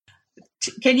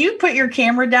Can you put your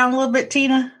camera down a little bit,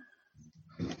 Tina?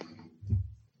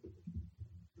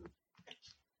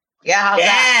 Yeah,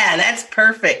 that's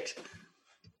perfect.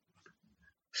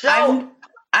 So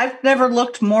I've never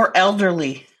looked more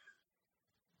elderly.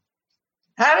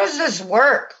 How does this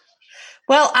work?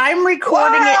 Well, I'm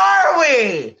recording Where are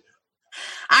we?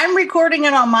 I'm recording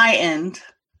it on my end.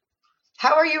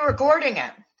 How are you recording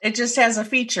it? It just has a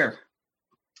feature.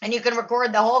 And you can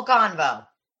record the whole convo.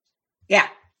 Yeah,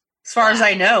 as far as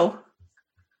I know.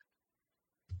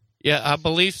 Yeah, I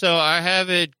believe so. I have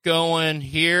it going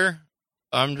here.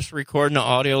 I'm just recording the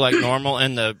audio like normal.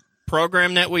 And the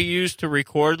program that we use to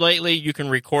record lately, you can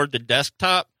record the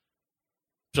desktop.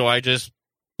 So I just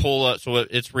pull up, so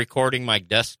it's recording my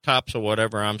desktop. So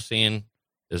whatever I'm seeing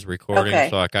is recording. Okay.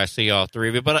 So like I see all three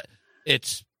of it. But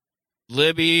it's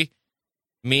Libby,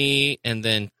 me, and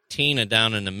then Tina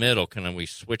down in the middle. Can we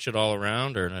switch it all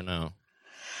around or no?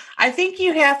 I think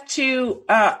you have to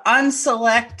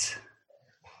unselect.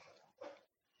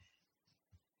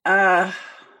 I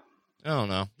don't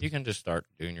know. You can just start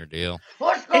doing your deal.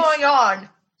 What's going on?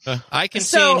 I can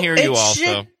see and hear you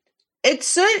also. It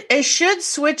should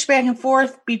switch back and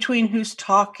forth between who's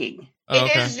talking.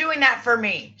 It is doing that for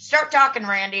me. Start talking,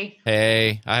 Randy.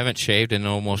 Hey, I haven't shaved in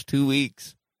almost 2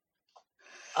 weeks.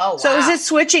 Oh, wow. So is it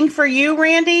switching for you,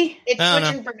 Randy? It's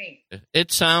switching for me.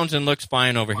 It sounds and looks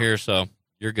fine over here, so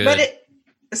you're good.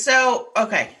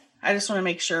 Okay. I just want to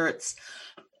make sure it's...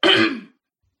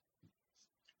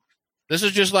 This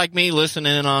is just like me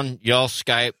listening on y'all's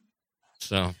Skype,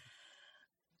 so...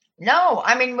 No,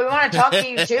 I mean, we want to talk to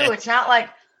you, too. It's not like...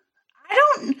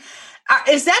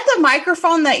 is that the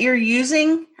microphone that you're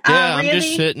using, Yeah, Randy? I'm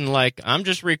just sitting I'm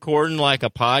just recording like a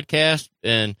podcast,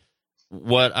 and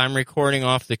what I'm recording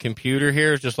off the computer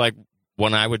here is just like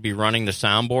when I would be running the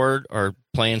soundboard or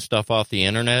playing stuff off the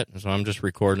internet, so I'm just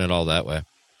recording it all that way.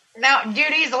 Now, dude,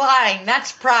 he's lying.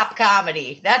 That's prop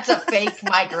comedy. That's a fake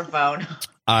microphone.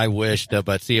 I wish,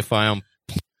 but see if I'm...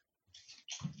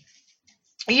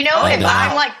 You know, if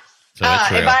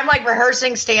I'm like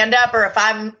rehearsing stand-up, or if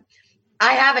I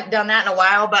haven't done that in a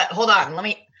while, but hold on,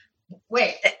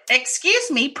 wait.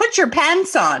 Excuse me, put your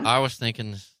pants on. I was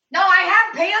thinking... No, I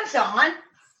have pants on.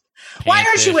 Why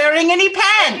aren't you wearing any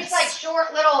pants? It's like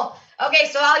short little... Okay,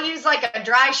 so I'll use like a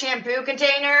dry shampoo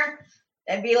container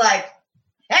and be like,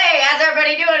 hey, how's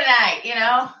everybody doing tonight? You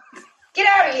know? Get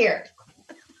out of here.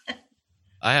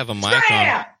 I have a mic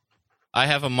on. I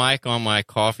have a mic on my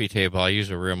coffee table. I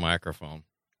use a real microphone.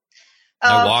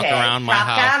 I walk around my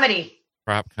house.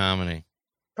 Prop comedy.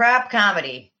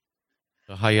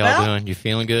 So how y'all doing? You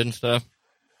feeling good and stuff?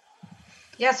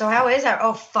 Yeah, so how is that?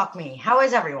 Oh, fuck me. How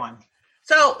is everyone?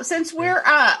 So since we're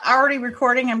already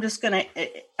recording, I'm just going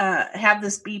to have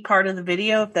this be part of the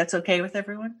video, if that's okay with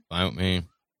everyone. Fine with me.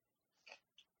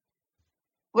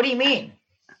 What do you mean?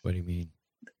 What do you mean?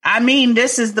 I mean,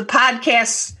 this is the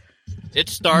podcast. It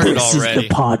started already. This is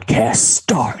the podcast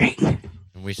starting.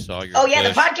 And we saw your yeah,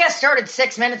 the podcast started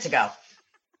 6 minutes ago.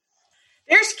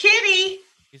 There's Kitty.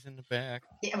 He's in the back.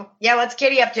 Yeah, what's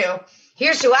Kitty up to?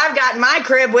 Here's who I've got in my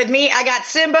crib with me. I got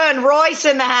Simba and Royce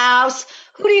in the house.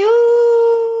 Hooty-hoo.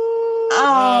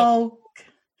 Oh.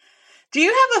 Do you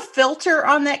have a filter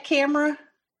on that camera?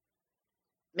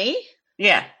 Me?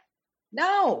 Yeah.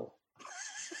 No.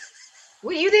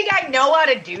 Well, you think I know how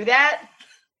to do that?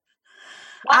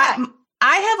 Why?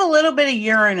 I have a little bit of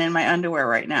urine in my underwear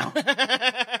right now.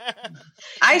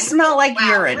 I smell like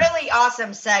urine. Really awesome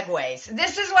segues.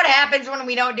 This is what happens when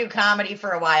we don't do comedy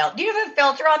for a while. Do you have a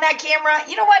filter on that camera?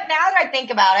 You know what? Now that I think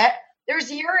about it,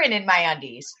 there's urine in my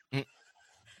undies.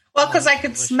 Well, because I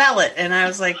could smell it, and I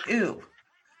was like, ooh.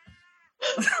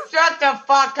 Shut the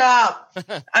fuck up.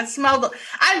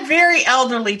 I'm very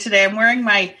elderly today. I'm wearing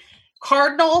my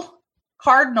cardinal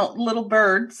little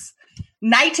birds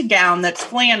nightgown that's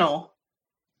flannel.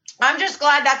 I'm just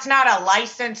glad that's not a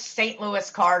licensed St. Louis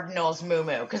Cardinals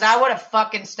moo-moo, because I would have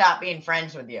fucking stopped being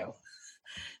friends with you.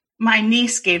 My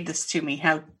niece gave this to me.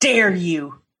 How dare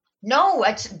you? No,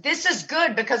 this is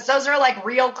good, because those are like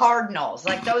real Cardinals.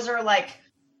 Like, those are like,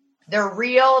 they're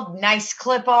real nice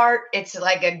clip art. It's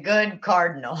like a good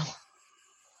Cardinal.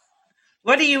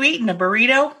 What are you eating, a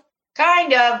burrito?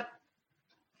 Kind of.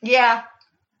 Yeah.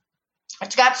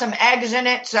 It's got some eggs in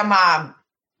it, some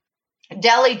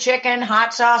deli chicken,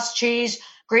 hot sauce, cheese,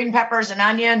 green peppers and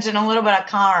onions, and a little bit of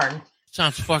corn.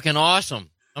 Sounds fucking awesome.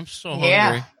 I'm so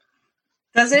hungry.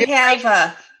 Does it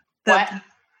have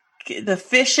the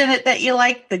fish in it that you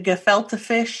like, the gefilte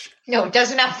fish? No, it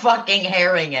doesn't have fucking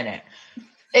herring in it.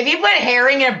 If you put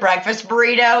herring in a breakfast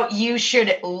burrito, you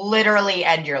should literally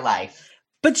end your life.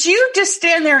 But you just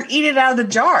stand there and eat it out of the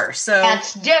jar. So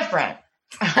that's different.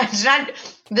 It's not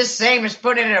the same as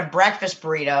putting it in a breakfast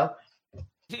burrito.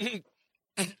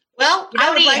 Well,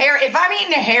 If I'm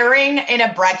eating a herring in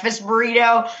a breakfast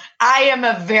burrito, I am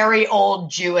a very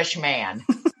old Jewish man.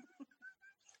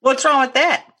 What's wrong with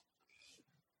that?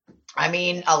 I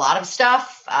mean, a lot of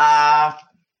stuff. Well,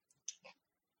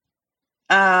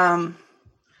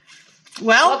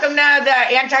 Welcome to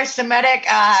the anti-Semitic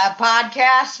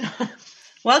podcast.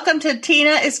 welcome to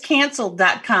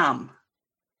TinaIsCanceled.com.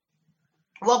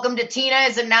 Welcome to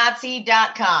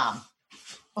TinaIsANazi.com.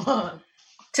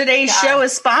 Today's God. show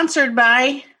is sponsored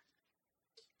by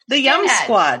the Yum Skinheads.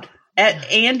 Squad at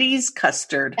Andy's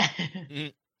Custard.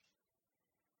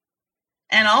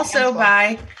 And also Yum Squad.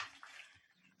 by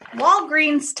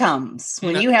Walgreens Tums.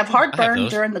 When you have I heartburn have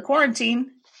those. during the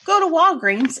quarantine, go to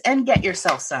Walgreens and get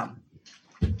yourself some.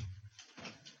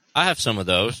 I have some of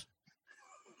those.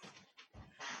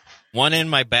 One in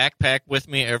my backpack with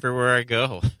me everywhere I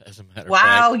go, as a matter of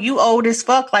Wow, fact. you old as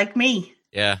fuck like me.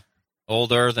 Yeah.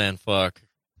 Older than fuck.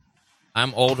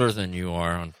 I'm older than you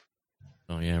are.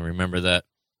 Oh, yeah, remember that.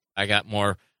 I got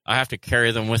more. I have to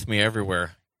carry them with me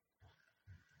everywhere.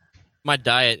 My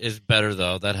diet is better,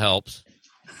 though. That helps.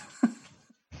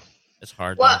 It's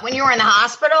hard. What, though. when you were in the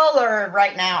hospital or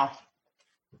right now?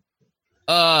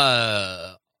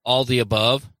 All the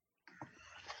above.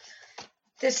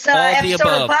 This All the episode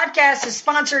of above. the podcast is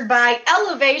sponsored by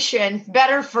Elevation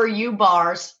Better For You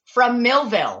Bars from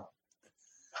Millville.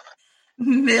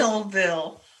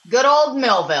 Millville. Good old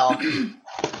Millville.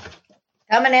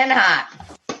 Coming in hot.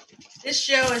 This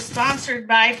show is sponsored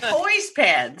by Poise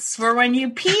Pads for when you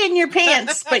pee in your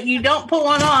pants, but you don't put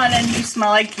one on and you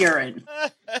smell like urine.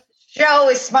 Show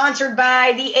is sponsored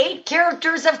by the 8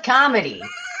 Characters of Comedy,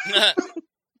 a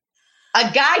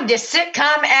guide to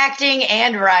sitcom acting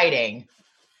and writing.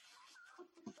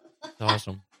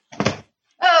 Awesome.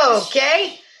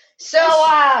 Okay, so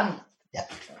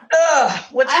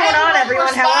what's going on,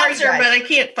 everyone? How are you But guys? I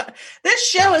can't. This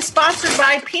show is sponsored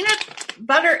by Peanut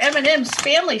Butter M&M's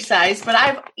Family Size, but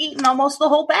I've eaten almost the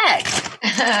whole bag,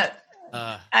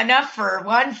 Enough for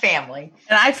one family.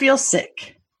 and I feel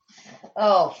sick.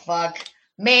 Oh, fuck.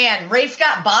 Man, Rafe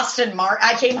got busted.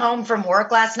 I came home from work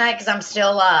last night because I'm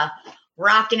still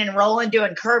rocking and rolling,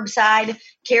 doing curbside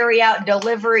carry out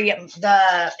delivery at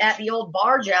the old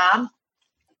bar job.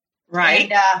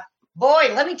 Right? And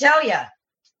boy, let me tell you,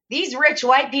 these rich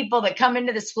white people that come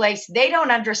into this place, they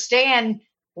don't understand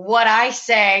what I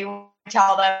say. I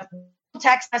tell them,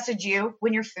 text message you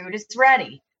when your food is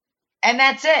ready. And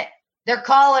that's it. They're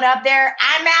calling up there.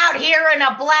 I'm out here in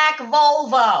a black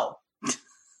Volvo.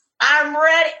 I'm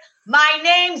ready. My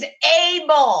name's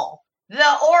Abel.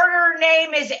 The order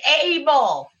name is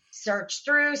Abel. Search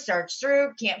through.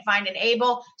 Can't find an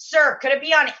Abel. Sir, could it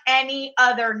be on any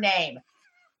other name?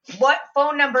 What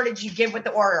phone number did you give with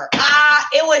the order?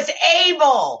 It was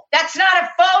Abel. That's not a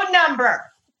phone number.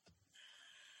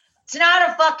 It's not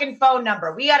a fucking phone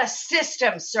number. We got a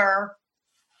system, sir.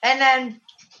 And then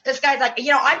this guy's like,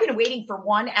 I've been waiting for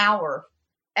 1 hour.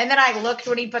 And then I looked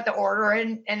when he put the order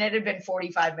in, and it had been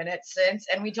 45 minutes since,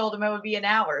 and we told him it would be an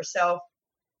hour. So,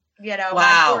 Wow.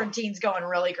 my quarantine's going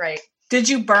really great. Did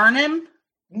you burn him?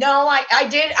 No, I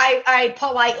did. I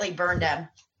politely burned him.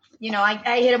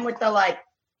 I hit him with the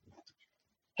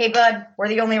hey, bud, we're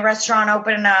the only restaurant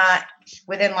open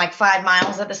within 5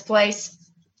 miles of this place.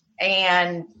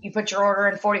 And you put your order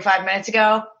in 45 minutes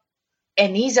ago.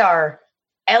 And these are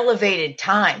elevated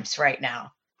times right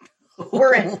now.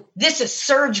 This is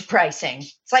surge pricing.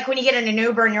 It's like when you get in an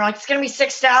Uber and you're like, it's going to be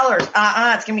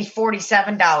 $6. It's going to be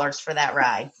 $47 for that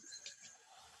ride.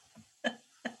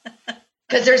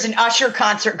 Because there's an Usher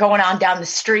concert going on down the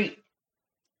street.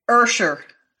 Ursher.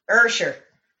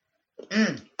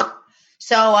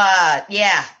 So,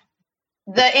 yeah.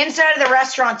 The inside of the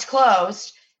restaurant's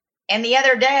closed. And the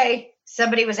other day,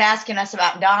 somebody was asking us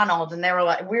about Donald.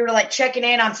 And we were checking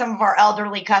in on some of our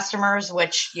elderly customers,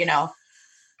 which,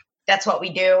 that's what we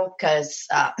do. Because,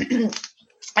 and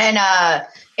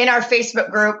in our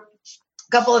Facebook group,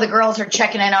 a couple of the girls are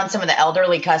checking in on some of the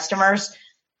elderly customers.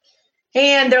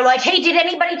 And they're like, hey, did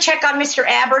anybody check on Mr.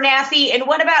 Abernathy? And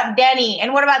what about Denny?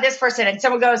 And what about this person? And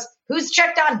someone goes, who's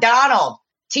checked on Donald?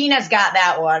 Tina's got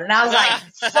that one. And I was like,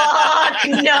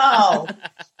 fuck no.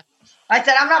 I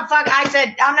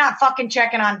said, I'm not fucking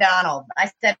checking on Donald.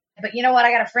 I said, but you know what?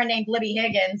 I got a friend named Libby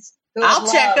Higgins who I'll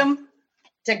would check love him.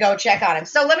 to go check on him.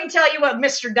 So let me tell you what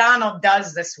Mr. Donald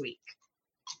does this week.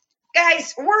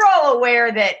 Guys, we're all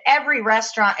aware that every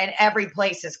restaurant and every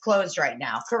place is closed right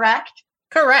now, correct?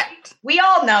 Correct. We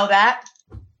all know that.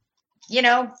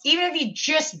 Even if you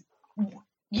just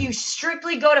you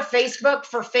strictly go to Facebook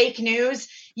for fake news,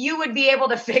 you would be able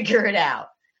to figure it out.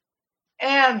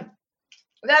 And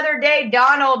the other day,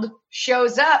 Donald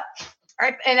shows up,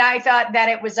 right, and I thought that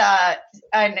it was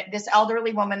this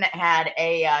elderly woman that had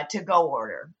a to-go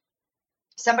order.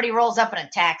 Somebody rolls up in a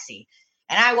taxi,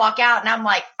 and I walk out, and I'm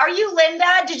like, "Are you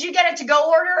Linda? Did you get a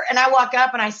to-go order?" And I walk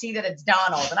up, and I see that it's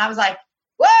Donald, and I was like,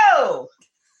 "Whoa,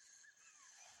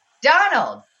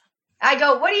 Donald!" I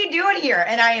go, "What are you doing here?"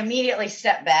 And I immediately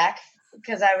step back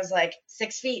because I was like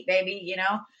 6 feet, baby, you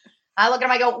know. I look at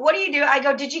him, I go, "What do you do?" I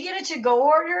go, "Did you get a to-go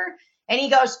order?" And he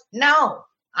goes, "No,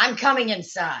 I'm coming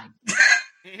inside."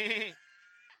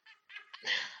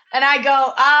 And I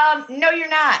go, "No, you're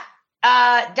not.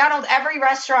 Donald, every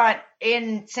restaurant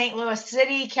in St. Louis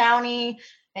City County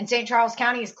and St. Charles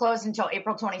County is closed until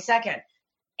April 22nd.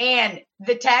 And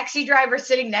the taxi driver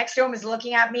sitting next to him is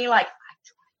looking at me like,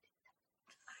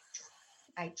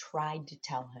 I tried to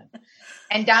tell him.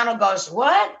 And Donald goes,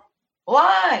 "What?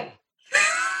 Why?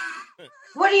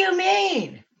 What do you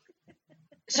mean?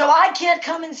 So I can't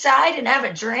come inside and have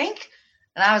a drink?"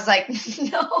 And I was like,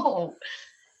 "No."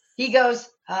 He goes,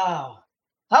 "Oh,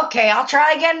 okay, I'll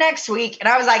try again next week." And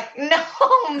I was like,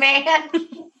 "No, man.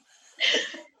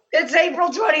 It's April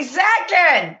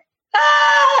 22nd.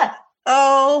 Ah!"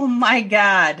 Oh, my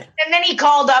God. And then he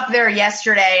called up there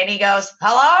yesterday and he goes,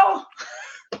 "Hello?"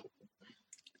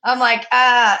 I'm like,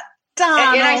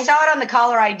 Donald. And I saw it on the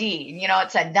caller ID. You know,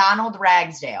 it said Donald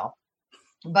Ragsdale.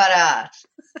 But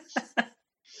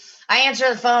I answer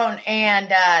the phone and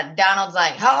Donald's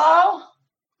like, "Hello?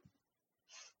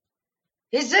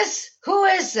 Who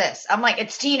is this?" I'm like,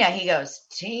 "It's Tina." He goes,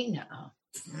 "Tina."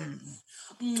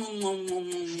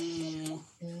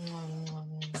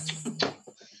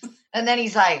 And then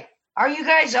he's like, "Are you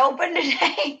guys open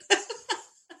today?"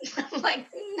 I'm like,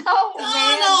 "No,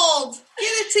 Donald, man.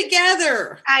 get it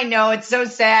together." I know, it's so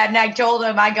sad. And I told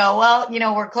him, I go, "Well, you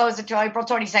know, we're closed until April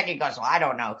 22nd. He goes, "Well, I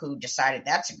don't know who decided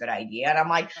that's a good idea." And I'm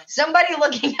like, "Somebody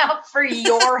looking out for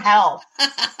your health.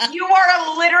 You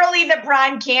are literally the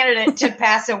prime candidate to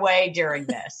pass away during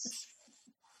this."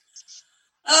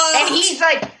 And he's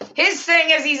like, his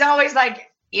thing is he's always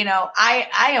like, you know,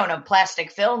 I own a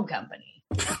plastic film company.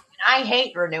 And I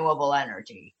hate renewable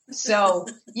energy. So,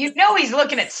 you know, he's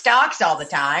looking at stocks all the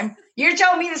time. You're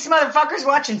telling me this motherfucker's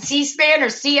watching C-SPAN or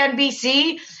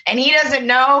CNBC and he doesn't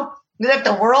know that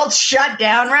the world's shut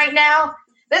down right now?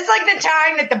 That's like the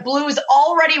time that the Blues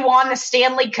already won the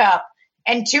Stanley Cup.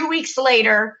 And 2 weeks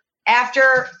later,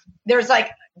 after there's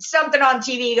like something on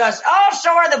TV, he goes, "Oh,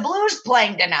 so are the Blues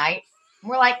playing tonight?"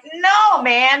 And we're like, "No,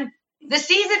 man. The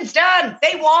season's done.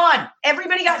 They won.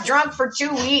 Everybody got drunk for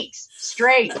 2 weeks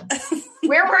straight.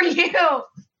 Where were you?" Look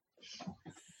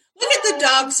at the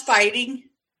dogs fighting.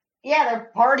 Yeah,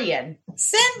 they're partying.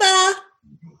 Simba.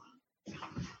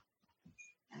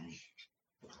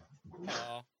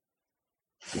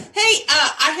 Hey,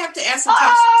 I have to ask some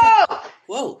questions. Oh!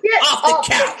 Whoa. Get off the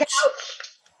couch.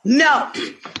 No.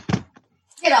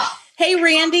 Get off. Hey,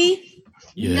 Randy.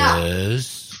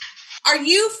 Yes. Are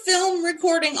you film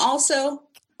recording also?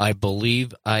 I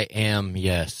believe I am,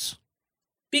 yes.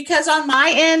 Because on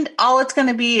my end, all it's going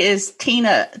to be is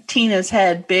Tina's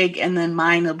head big, and then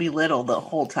mine will be little the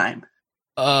whole time.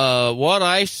 What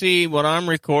I see, what I'm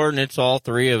recording, it's all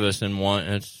three of us in one.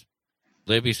 It's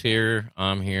Libby's here,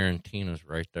 I'm here, and Tina's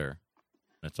right there.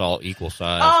 It's all equal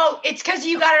size. Oh, it's because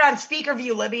you got it on speaker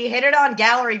view, Libby. Hit it on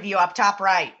gallery view up top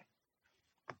right.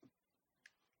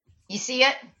 You see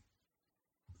it?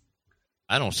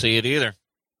 I don't see it either.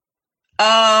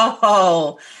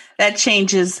 Oh, that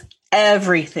changes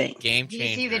everything. Game Do changer.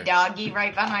 you see the doggy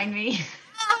right behind me?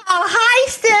 Oh, hi,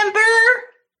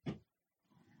 Simber.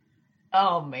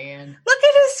 Oh, man. Look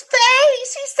at his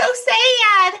face. He's so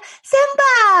sad.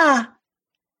 Simba,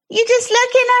 you just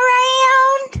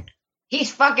looking around?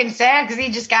 He's fucking sad because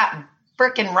he just got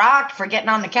freaking rocked for getting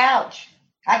on the couch.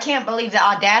 I can't believe the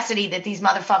audacity that these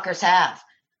motherfuckers have.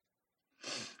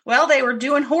 Well, they were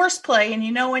doing horseplay, and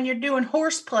you know when you're doing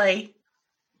horseplay,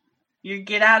 you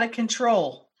get out of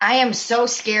control. I am so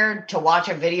scared to watch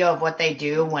a video of what they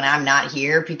do when I'm not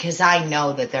here because I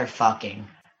know that they're fucking.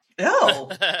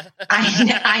 Oh.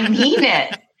 I mean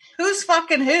it. Who's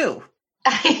fucking who?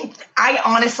 I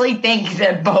honestly think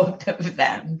that both of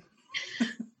them.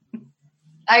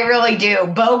 I really do.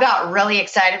 Bo got really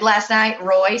excited last night,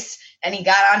 Royce, and he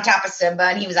got on top of Simba,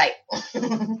 and he was like,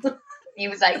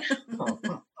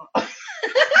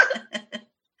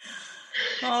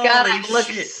 God, I look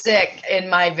sick in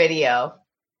my video.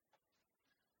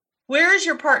 Where is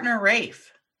your partner,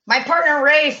 Rafe? My partner,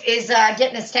 Rafe, is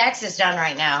getting his taxes done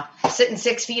right now, sitting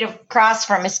 6 feet across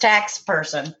from his tax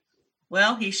person.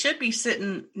 Well, he should be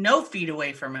sitting no feet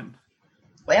away from him.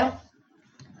 Well,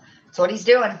 that's what he's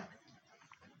doing.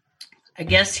 I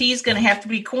guess he's going to have to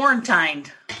be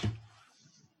quarantined.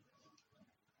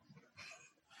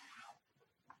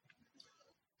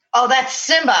 Oh, that's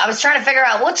Simba. I was trying to figure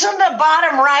out what's on the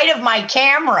bottom right of my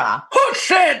camera. What's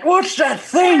that? What's that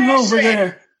thing over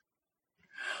there?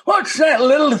 What's that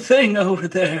little thing over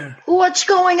there? What's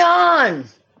going on?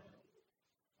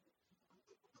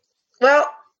 Well,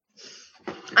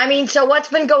 I mean, so what's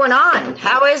been going on?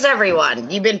 How is everyone?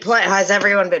 Has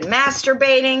everyone been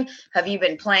masturbating? Have you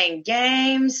been playing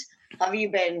games? Have you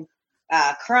been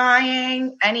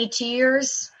crying? Any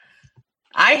tears?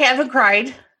 I haven't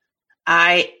cried.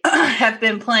 I have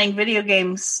been playing video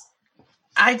games,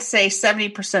 I'd say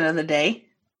 70% of the day.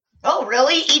 Oh,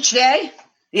 really? Each day?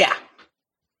 Yeah.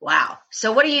 Wow.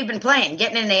 So what have you been playing?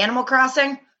 Getting into Animal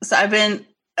Crossing? So I've been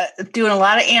doing a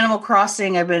lot of Animal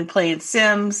Crossing. I've been playing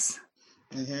Sims.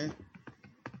 Mm-hmm.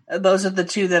 Those are the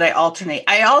two that I alternate.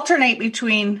 I alternate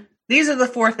between, these are the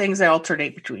four things I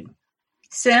alternate between.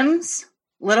 Sims,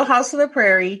 Little House of the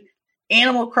Prairie,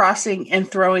 Animal Crossing, and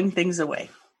throwing things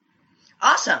away.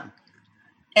 Awesome.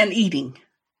 And eating.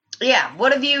 Yeah.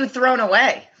 What have you thrown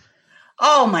away?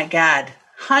 Oh my God.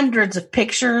 Hundreds of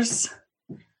pictures.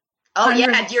 Oh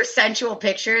yeah, your sensual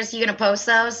pictures. You gonna post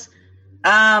those?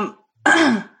 I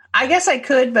guess I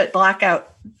could, but block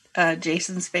out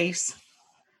Jason's face.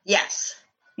 Yes.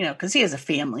 You know, because he has a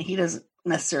family. He doesn't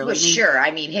necessarily. Well, sure.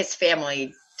 I mean, his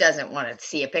family doesn't want to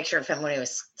see a picture of him when he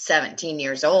was 17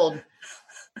 years old.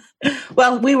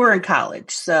 Well, we were in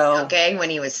college, so okay. When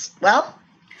he was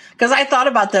because I thought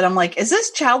about that. I'm like, is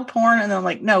this child porn? And I'm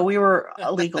like, no, we were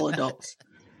legal adults.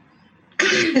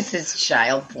 This is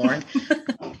child porn.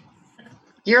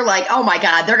 You're like, oh my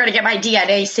God, they're going to get my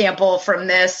DNA sample from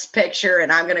this picture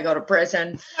and I'm going to go to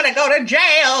prison. I'm going to go to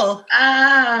jail.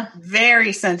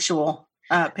 Very sensual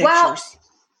pictures. Well,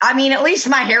 I mean, at least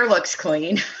my hair looks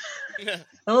clean. It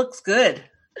looks good.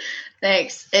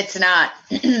 Thanks. It's not.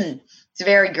 It's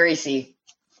very greasy.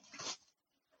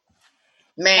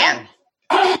 Man.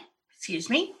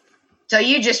 Excuse me. So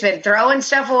you just been throwing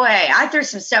stuff away. I threw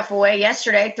some stuff away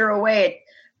yesterday. I threw away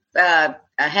a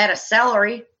head of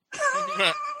celery.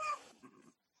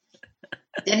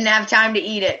 Didn't have time to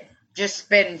eat it. Just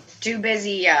been too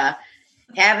busy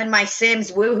having my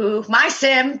Sims woohoo. My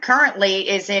Sim currently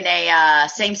is in a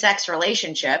same-sex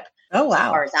relationship. Oh, wow. As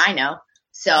far as I know.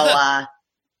 So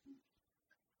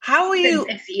how are you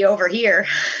over here?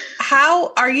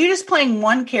 How are you just playing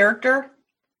one character?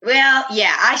 Well,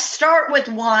 yeah, I start with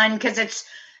one because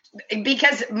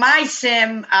my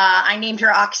Sim, I named her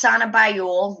Oksana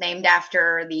Bayul, named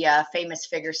after the famous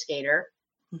figure skater.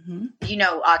 Mm-hmm. You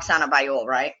know Oksana Bayul,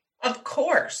 right? Of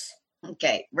course.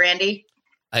 Okay, Randy?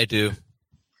 I do.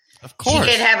 Of course.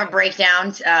 She did have a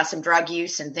breakdown, some drug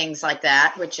use and things like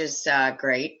that, which is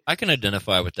great. I can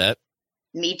identify with that.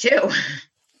 Me too.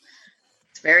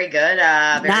 It's very good.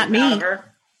 Very Not me.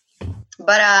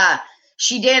 But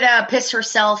she did piss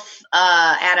herself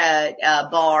at a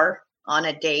bar on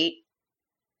a date.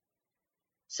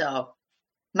 So,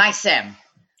 my Sim.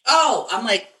 Oh, I'm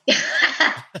like...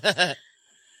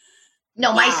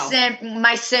 No, wow.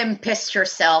 my Sim pissed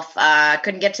herself.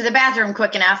 Couldn't get to the bathroom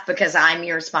quick enough because I'm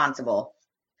irresponsible.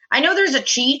 I know there's a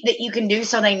cheat that you can do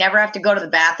so they never have to go to the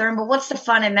bathroom, but what's the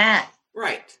fun in that?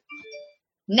 Right.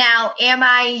 Now, am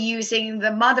I using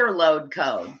the mother load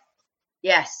code?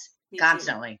 Yes, Me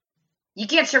constantly. Too. You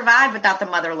can't survive without the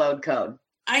mother load code.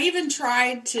 I even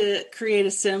tried to create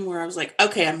a sim where I was like,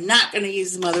 okay, I'm not going to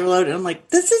use the mother load. And I'm like,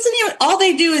 this isn't even, all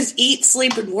they do is eat,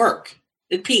 sleep, and work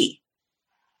and pee.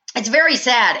 It's very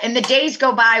sad, and the days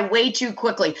go by way too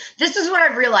quickly. This is what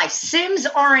I've realized. Sims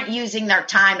aren't using their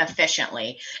time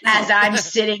efficiently. As I'm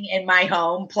sitting in my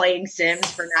home playing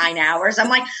Sims for 9 hours, I'm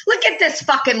like, look at this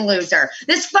fucking loser.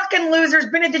 This fucking loser's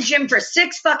been at the gym for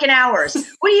 6 fucking hours.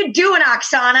 What are you doing,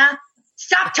 Oksana?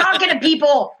 Stop talking to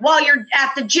people while you're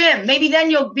at the gym. Maybe then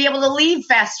you'll be able to leave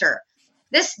faster.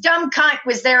 This dumb cunt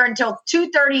was there until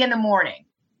 2:30 in the morning.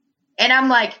 And I'm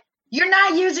like, you're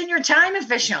not using your time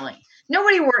efficiently.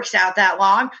 Nobody works out that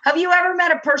long. Have you ever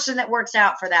met a person that works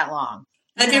out for that long?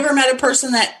 Have you ever met a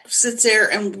person that sits there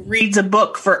and reads a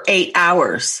book for 8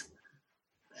 hours?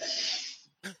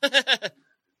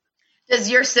 Does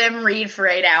your Sim read for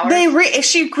 8 hours?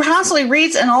 She constantly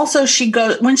reads, and also she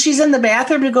goes when she's in the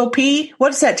bathroom to go pee.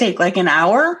 What does that take? Like an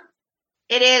hour?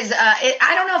 It is.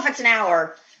 I don't know if it's an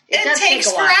hour. It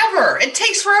takes forever. It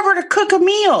takes forever to cook a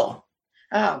meal.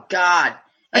 Oh God.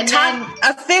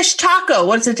 A fish taco.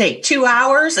 What does it take? 2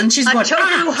 hours? And she's going,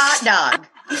 tofu hot dog.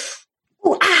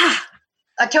 Ooh,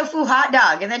 A tofu hot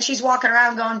dog. And then she's walking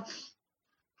around going,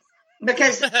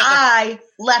 because I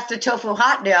left the tofu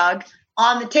hot dog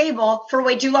on the table for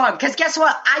way too long. Because guess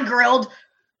what? I grilled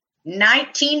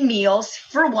 19 meals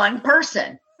for one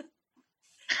person.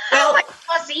 How am I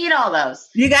supposed to eat all those?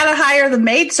 You got to hire the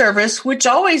maid service, which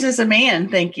always is a man.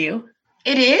 Thank you.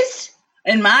 It is?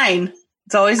 In mine,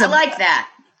 it's always I like that.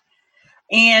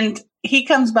 And he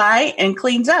comes by and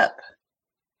cleans up.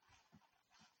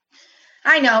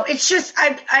 I know. It's just,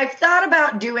 I've thought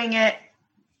about doing it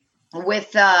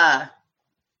with, no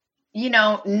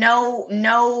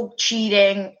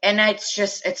cheating. And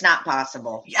it's not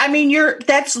possible. I mean,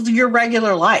 that's your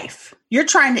regular life. You're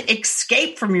trying to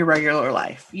escape from your regular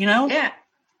life, you know? Yeah.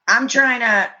 I'm trying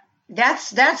to,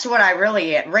 that's what I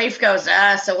really get. Rafe goes,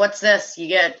 so what's this?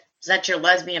 Is that your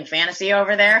lesbian fantasy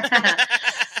over there?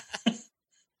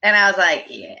 And I was like,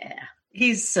 yeah.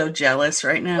 He's so jealous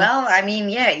right now. Well, I mean,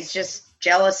 yeah, he's just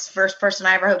jealous. First person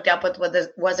I ever hooked up with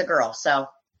was a girl. So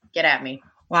get at me.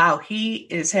 Wow. He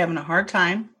is having a hard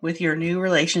time with your new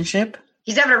relationship.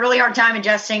 He's having a really hard time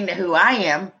adjusting to who I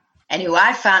am and who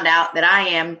I found out that I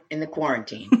am in the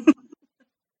quarantine.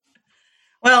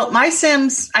 Well, my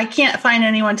Sims, I can't find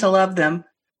anyone to love them.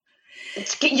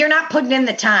 You're not putting in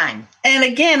the time. And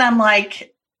again, I'm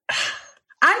like,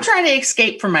 I'm trying to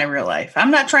escape from my real life.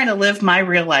 I'm not trying to live my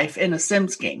real life in a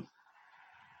Sims game.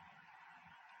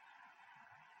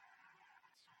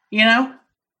 You know?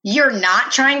 You're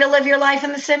not trying to live your life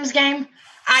in the Sims game?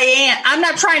 I am. I'm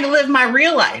not trying to live my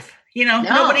real life. You know,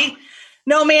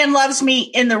 no man loves me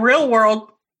in the real world.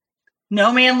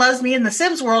 No man loves me in the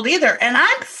Sims world either. And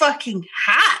I'm fucking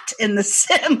hot in the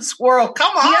Sims world.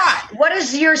 Come on. Yeah. What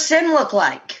does your Sim look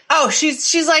like? Oh,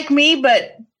 she's like me,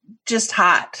 but just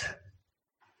hot.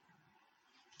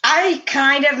 I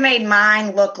kind of made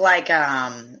mine look like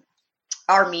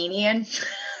Armenian.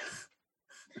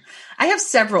 I have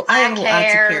several. Black I have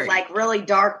hair, like really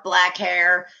dark black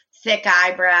hair, thick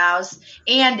eyebrows.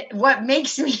 And what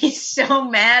makes me so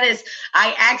mad is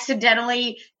I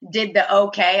accidentally did the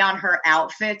okay on her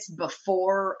outfits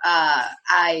before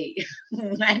I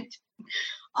went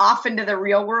off into the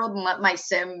real world and let my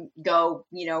Sim go,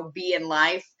 be in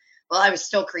life. Well, I was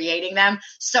still creating them.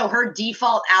 So her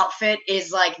default outfit is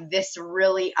like this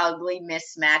really ugly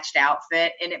mismatched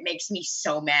outfit. And it makes me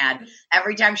so mad.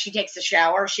 Every time she takes a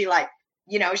shower, she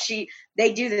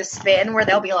they do this spin where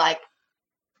they'll be like,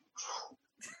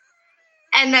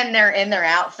 and then they're in their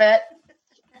outfit.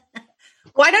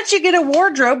 Why don't you get a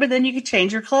wardrobe and then you can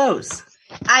change your clothes?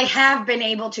 I have been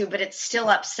able to, but it's still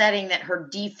upsetting that her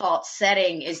default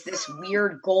setting is this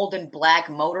weird golden black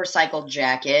motorcycle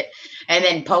jacket and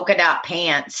then polka dot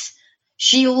pants.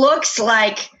 She looks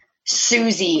like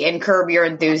Susie in Curb Your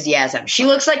Enthusiasm. She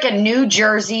looks like a New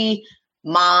Jersey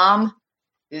mom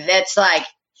that's like,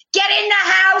 get in the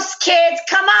house, kids.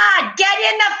 Come on, get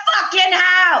in the fucking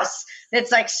house.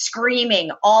 That's like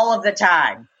screaming all of the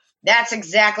time. That's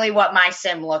exactly what my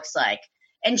Sim looks like.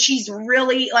 And she's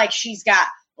really she's got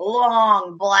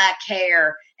long black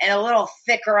hair and a little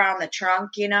thick around the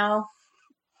trunk,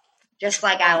 just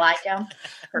like I like them.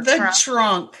 The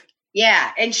trunk.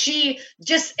 Yeah. And she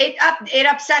just, it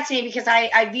upsets me because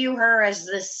I view her as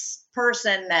this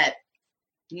person that,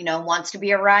 wants to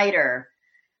be a writer.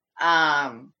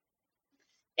 And,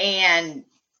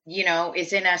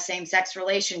 is in a same-sex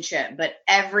relationship. But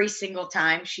every single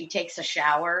time she takes a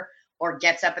shower or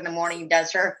gets up in the morning and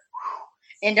does her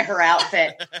into her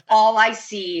outfit, all I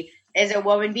see is a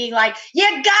woman being like, you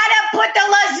gotta put the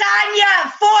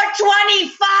lasagna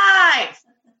 $4.25.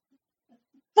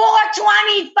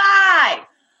 $4.25.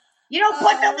 You don't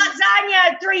put the lasagna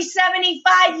at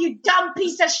 $3.75, you dumb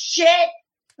piece of shit.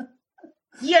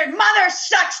 Your mother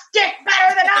sucks dick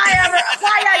better than I ever.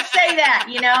 Why'd I say that,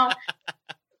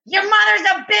 Your mother's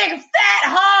a big fat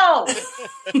hoe.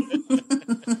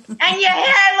 And your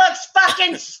hair looks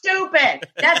fucking stupid.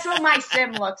 That's what my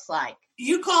Sim looks like.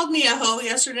 You called me a hoe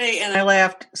yesterday and I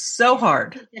laughed so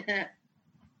hard.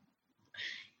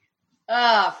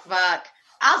 Oh, fuck.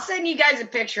 I'll send you guys a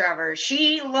picture of her.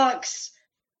 She looks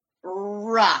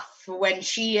rough when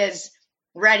she is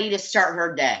ready to start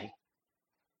her day.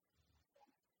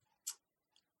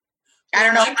 I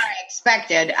don't know what I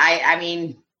expected. I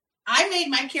mean... I made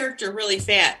my character really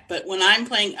fat, but when I'm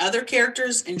playing other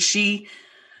characters and she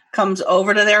comes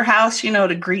over to their house,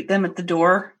 to greet them at the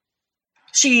door,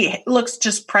 she looks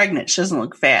just pregnant. She doesn't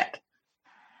look fat.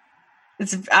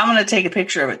 I'm going to take a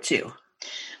picture of it too.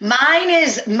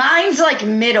 Mine's like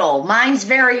middle. Mine's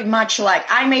very much like,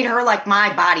 I made her like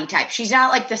my body type. She's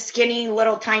not like the skinny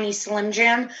little tiny Slim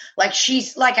Jim. Like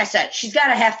like I said, she's got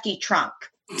a hefty trunk.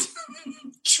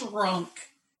 Trunk.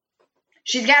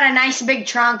 She's got a nice big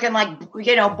trunk and, like,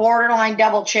 you know, borderline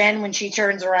double chin when she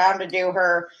turns around to do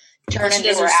her turn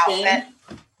into her outfit.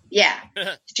 Yeah.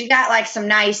 She got, like, some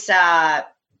nice, she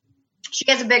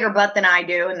has a bigger butt than I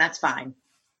do, and that's fine.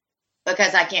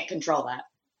 Because I can't control that.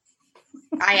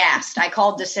 I asked. I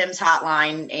called the Sims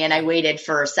hotline, and I waited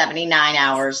for 79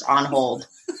 hours on hold.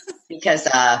 Because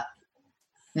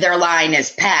their line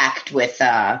is packed with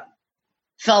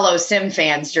fellow Sim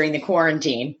fans during the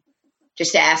quarantine.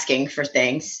 Just asking for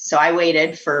things. So I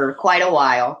waited for quite a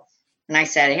while. And I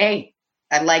said, hey,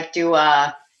 I'd like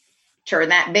to turn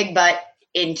that big butt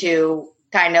into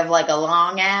kind of like a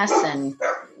long ass. And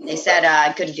they said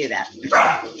I couldn't do that.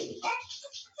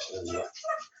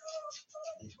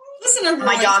 Listen to her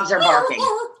My voice. dogs are barking.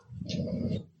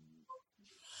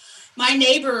 My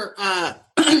neighbor, I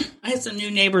had some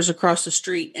new neighbors across the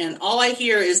street, and all I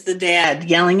hear is the dad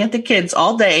yelling at the kids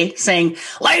all day saying,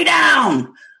 lay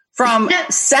down! From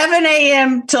 7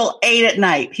 a.m. till 8 at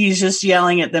night. He's just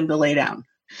yelling at them to lay down.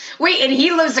 Wait, and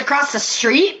he lives across the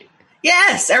street?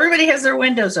 Yes, everybody has their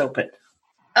windows open.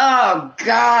 Oh,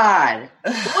 God.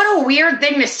 What a weird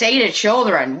thing to say to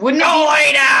children. Wouldn't it Go be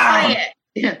lay down!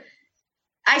 quiet?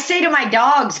 I say to my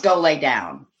dogs, go lay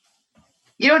down.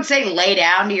 You don't say lay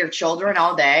down to your children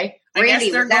all day. I guess Randy,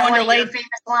 they're was that going one to of lay- your famous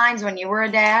lines when you were a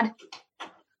dad?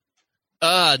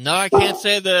 No, I can't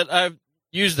say that I've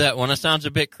used that one. It sounds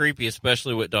a bit creepy,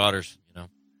 especially with daughters, you know.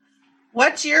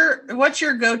 What's your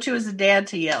go-to as a dad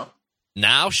to yell?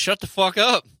 Now, shut the fuck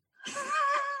up.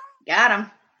 Got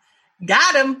him.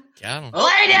 Got him. Got 'em.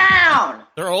 Lay down.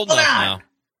 They're old Hold enough on. now.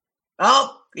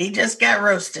 Oh, he just got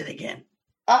roasted again.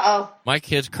 Uh-oh. My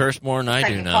kids curse more than I do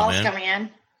Second now, call's man. coming in.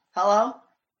 Hello?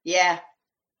 Yeah.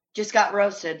 Just got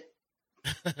roasted.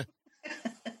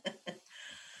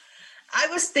 I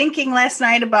was thinking last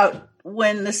night about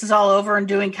when this is all over and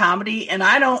doing comedy, and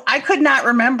I could not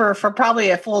remember for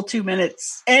probably a full 2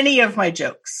 minutes any of my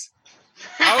jokes.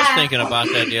 I was thinking about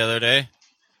that the other day.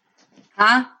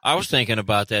 Huh? I was thinking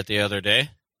about that the other day.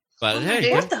 But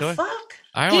hey, What go the ahead. fuck?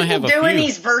 I only have People a doing few.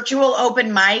 these virtual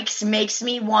open mics makes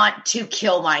me want to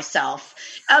kill myself.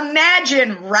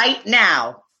 Imagine right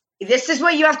now. This is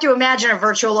what you have to imagine a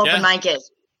virtual open mic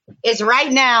is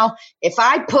right now, if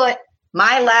I put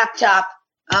my laptop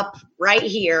up right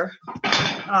here.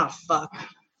 Oh, fuck.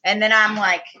 And then I'm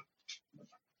like,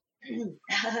 hey,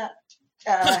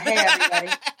 everybody.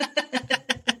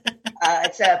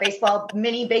 It's a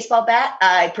mini baseball bat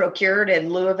I procured in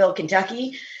Louisville,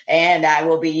 Kentucky, and I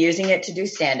will be using it to do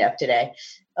stand-up today.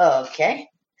 Okay,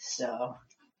 so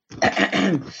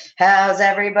how's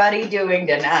everybody doing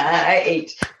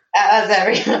tonight? How's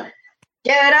everybody?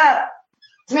 Get up.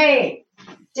 It's me,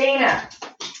 Tina.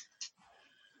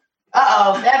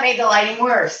 Uh-oh, that made the lighting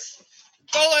worse.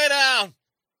 Go lay down.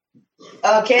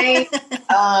 Okay.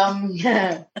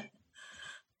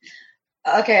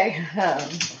 Okay.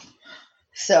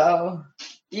 So,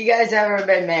 you guys ever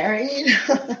been married?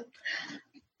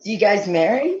 You guys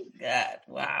married? God,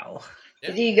 wow.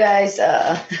 Yeah. Do you guys,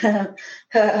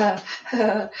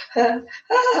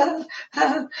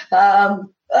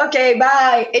 okay,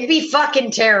 bye. It'd be fucking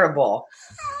terrible.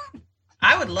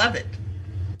 I would love it.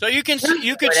 So you could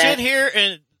sit here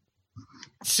and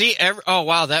see oh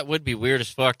wow, that would be weird as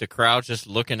fuck. The crowd just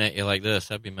looking at you like this.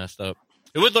 That'd be messed up.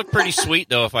 It would look pretty sweet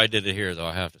though if I did it here though,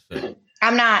 I have to say.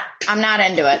 I'm not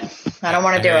into it. I don't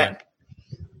want to do it.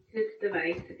 This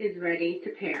device is ready to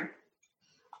pair.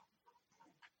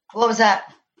 What was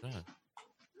that?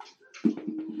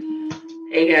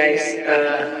 Hey guys,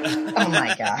 Oh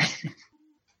my God.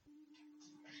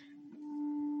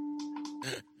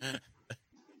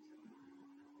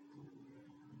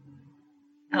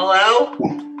 Hello?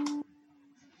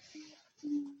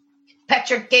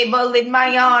 Patrick Gable in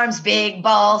my arms, big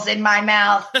balls in my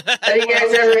mouth. have you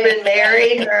guys ever been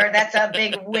married? That's a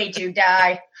big way to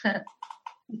die.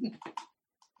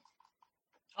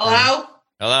 Hello?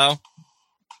 Hello?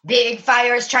 Big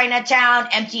fires, Chinatown,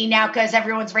 empty now because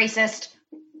everyone's racist.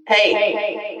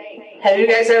 Hey, have you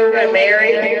guys ever been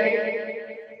married?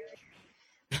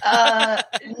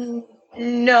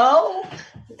 No.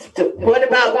 What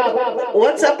about,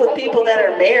 what's up with people that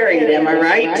are married, am I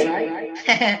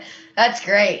right? That's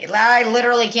great. I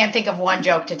literally can't think of one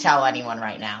joke to tell anyone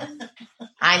right now.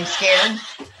 I'm scared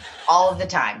all of the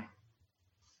time.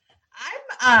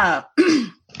 I'm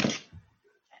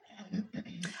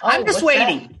just what's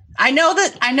waiting. that? I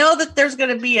know that there's going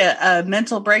to be a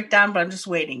mental breakdown, but I'm just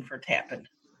waiting for it to happen.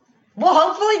 Well,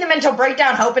 hopefully the mental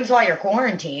breakdown happens while you're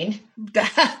quarantined.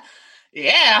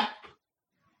 Yeah.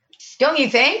 Don't you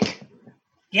think?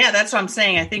 Yeah, that's what I'm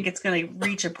saying. I think it's going to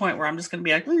reach a point where I'm just going to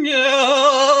be like, no.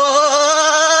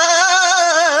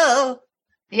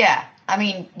 Yeah. I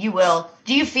mean, you will.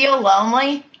 Do you feel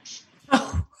lonely?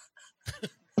 Oh,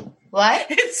 What?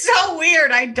 it's so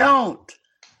weird. I don't.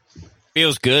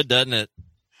 Feels good, doesn't it?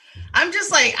 I'm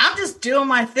just doing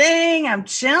my thing. I'm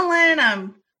chilling.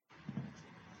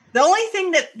 The only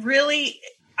thing that really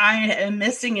I am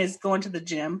missing is going to the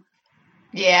gym.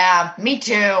 Yeah, me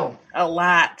too. A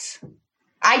lot.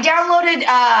 I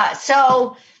downloaded,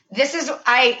 so this is,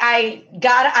 I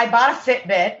bought a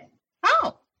Fitbit.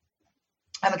 Oh.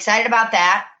 I'm excited about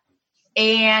that.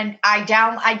 And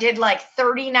I did like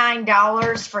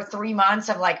 $39 for 3 months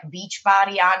of like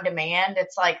Beachbody on demand.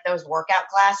 It's like those workout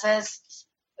classes.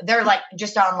 They're like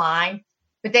just online,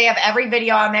 but they have every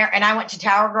video on there. And I went to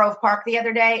Tower Grove Park the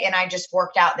other day and I just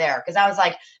worked out there because I was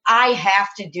like, I have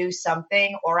to do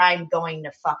something or I'm going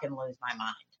to fucking lose my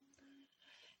mind.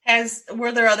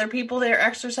 Were there other people there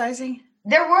exercising?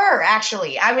 There were,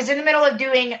 actually. I was in the middle of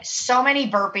doing so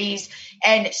many burpees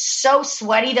and so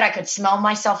sweaty that I could smell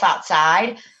myself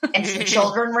outside. And some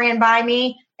children ran by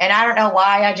me. And I don't know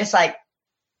why. I just like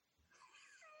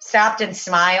stopped and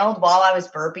smiled while I was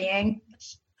burping.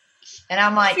 And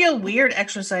I'm like, I feel weird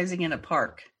exercising in a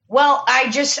park. well,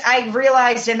 I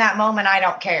realized in that moment I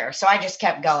don't care. So I just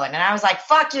kept going. And I was like,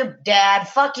 fuck your dad,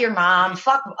 fuck your mom,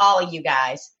 fuck all of you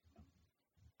guys.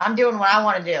 I'm doing what I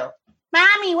want to do.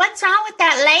 Mommy, what's wrong with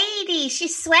that lady?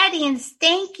 She's sweaty and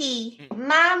stinky.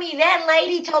 Mommy, that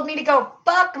lady told me to go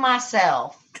fuck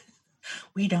myself.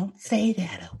 We don't say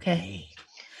that, okay?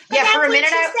 But Yeah, that's for a what minute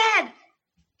she said.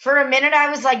 For a minute,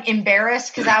 I was like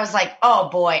embarrassed because I was like, oh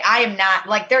boy, I am not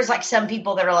like, there's like some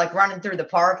people that are like running through the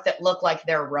park that look like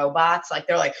they're robots. Like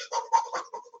they're like,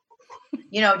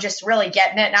 just really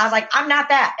getting it. And I was like, I'm not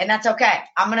that. And that's okay.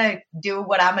 I'm going to do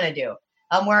what I'm going to do.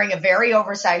 I'm wearing a very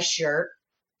oversized shirt,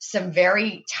 some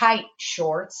very tight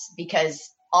shorts because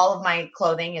all of my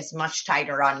clothing is much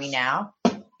tighter on me now.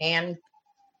 And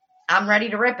I'm ready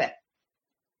to rip it.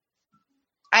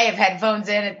 I have headphones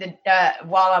in at the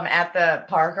while I'm at the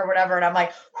park or whatever, and I'm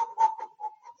like,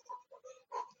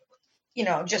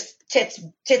 just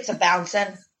tits a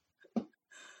bouncing.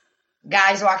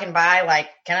 Guys walking by, like,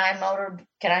 can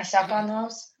I suck on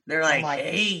those? They're like,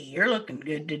 hey, you're looking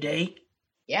good today.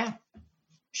 Yeah,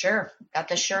 sure. Got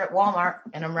this shirt at Walmart,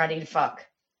 and I'm ready to fuck.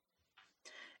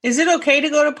 Is it okay to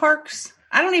go to parks?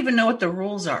 I don't even know what the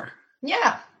rules are.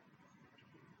 Yeah.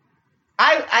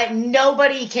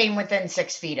 Nobody came within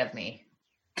 6 feet of me.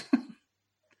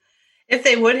 If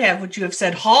they would you have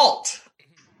said halt?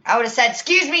 I would have said,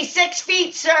 excuse me, 6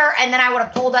 feet, sir. And then I would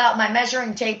have pulled out my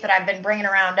measuring tape that I've been bringing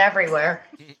around everywhere.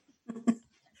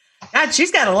 God,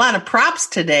 she's got a lot of props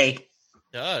today.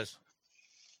 Does.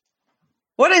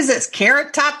 What is this,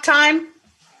 Carrot Top time?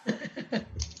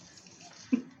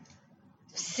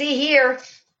 See here,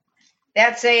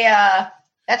 that's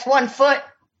 1 foot.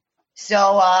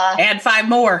 So add 5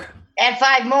 more. Add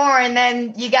 5 more, and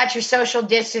then you got your social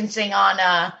distancing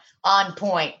on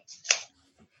point.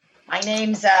 My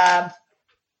name's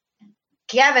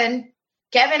Kevin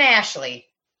Ashley.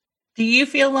 Do you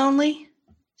feel lonely?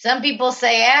 Some people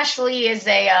say Ashley is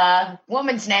a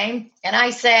woman's name, and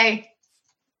I say,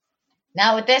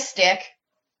 not with this dick.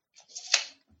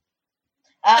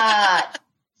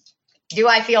 Do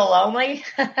I feel lonely?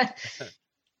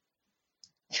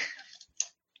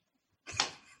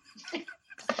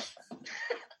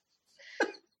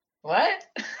 What?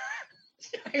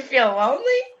 Do I feel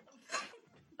lonely?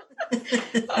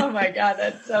 Oh my God,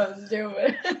 that's so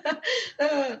stupid. Do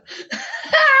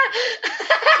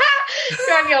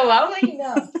I feel lonely?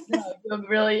 No, I feel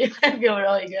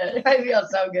really good. I feel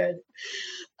so good.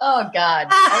 Oh God.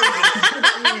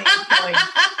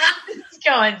 It's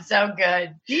going so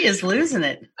good. He is losing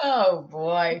it. Oh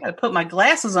boy. I gotta put my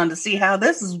glasses on to see how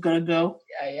this is gonna go.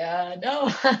 Yeah,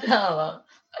 no.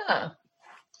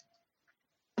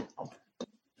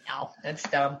 No, that's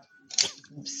dumb.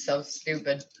 I'm so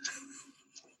stupid.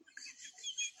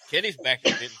 Kitty's back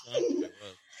there getting some.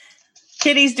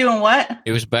 Kitty's doing what?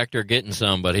 He was back there getting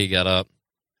some, but he got up.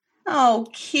 Oh,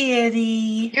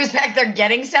 Kitty. He was back there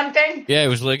getting something? Yeah, he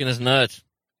was licking his nuts.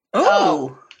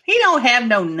 Oh, he don't have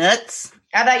no nuts.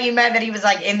 I thought you meant that he was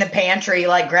like in the pantry,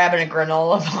 like grabbing a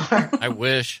granola bar. I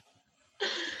wish.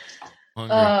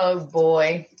 Hungry. Oh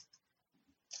boy.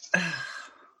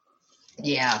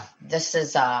 Yeah, this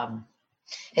is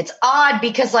it's odd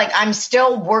because like I'm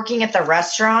still working at the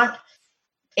restaurant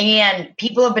and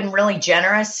people have been really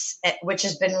generous, which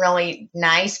has been really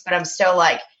nice, but I'm still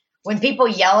like, when people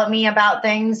yell at me about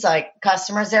things, like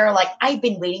customers there are like, I've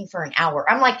been waiting for an hour.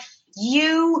 I'm like,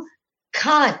 you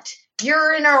cunt,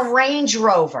 you're in a Range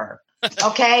Rover.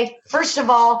 Okay. First of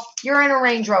all, you're in a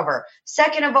Range Rover.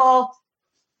 Second of all,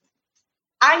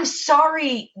 I'm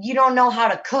sorry you don't know how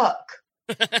to cook.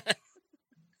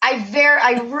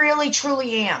 I really,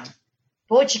 truly am.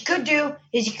 But what you could do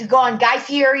is you could go on Guy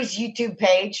Fieri's YouTube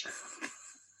page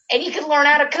and you could learn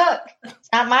how to cook. It's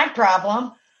not my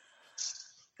problem.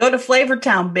 Go to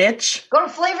Flavortown, bitch. Go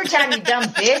to Flavortown, you dumb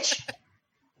bitch.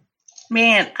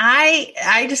 Man,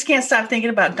 I just can't stop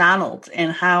thinking about Donald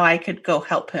and how I could go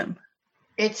help him.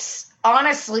 It's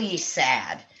honestly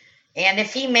sad. And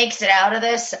if he makes it out of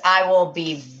this, I will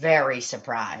be very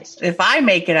surprised. If I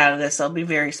make it out of this, I'll be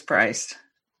very surprised.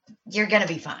 You're going to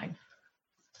be fine.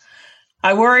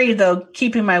 I worry, though,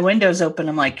 keeping my windows open.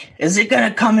 I'm like, is it going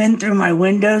to come in through my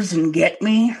windows and get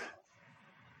me?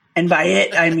 And by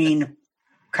it, I mean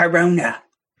Corona.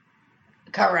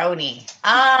 Coroni.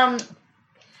 I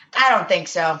don't think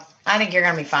so. I think you're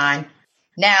going to be fine.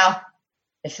 Now,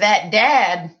 if that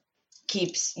dad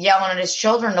keeps yelling at his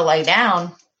children to lay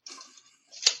down,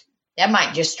 that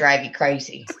might just drive you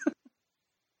crazy.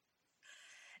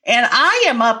 And I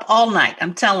am up all night.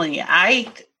 I'm telling you,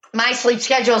 My sleep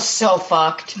schedule is so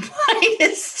fucked. mine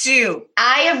is too.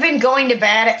 I have been going to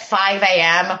bed at 5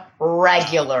 a.m.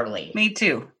 regularly. Me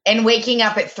too. And waking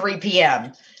up at 3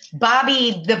 p.m.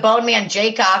 Bobby, the Bone Man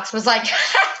Jaycox, was like,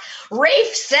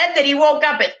 Rafe said that he woke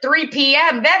up at 3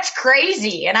 p.m. That's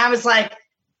crazy. And I was like,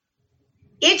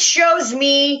 it shows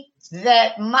me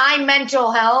that my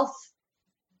mental health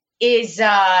is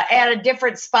at a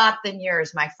different spot than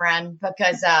yours, my friend,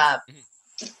 because, I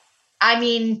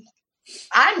mean,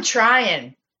 I'm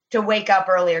trying to wake up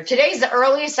earlier. Today's the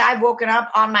earliest I've woken up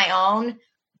on my own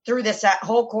through this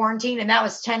whole quarantine, and that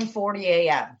was 10:40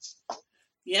 a.m.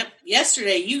 Yep.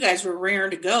 Yesterday, you guys were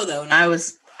raring to go, though. And I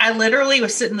literally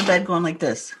was sitting in the bed going like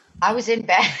this. I was in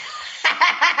bed.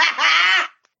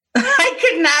 I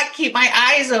could not keep my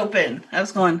eyes open. I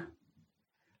was going.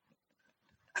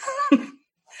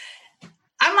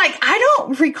 I'm like, I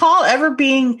don't recall ever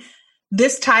being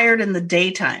this tired in the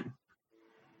daytime.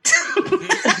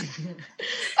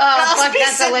 Oh, fuck,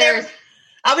 that's hilarious.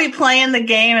 I'll be playing the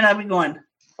game and I'll be going.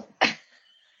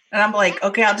 And I'm like,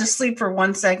 okay, I'll just sleep for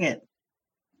 1 second.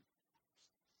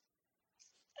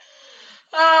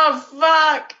 Oh,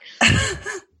 fuck.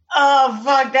 Oh,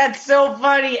 fuck, that's so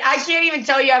funny. I can't even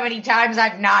tell you how many times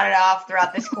I've nodded off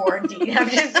throughout this quarantine.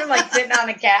 I've just been like sitting on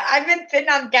the couch. I've been sitting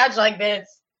on the couch like this.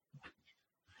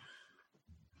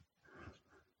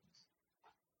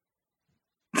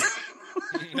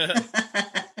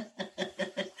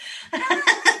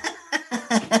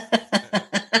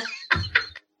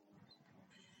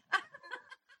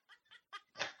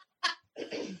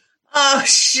 Oh,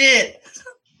 shit.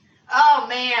 Oh,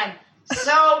 man.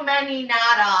 So many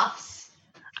nod-offs.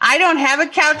 I don't have a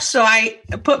couch, so I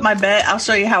put my bed. I'll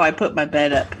show you how I put my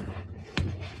bed up.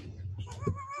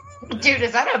 Dude,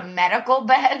 is that a medical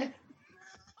bed?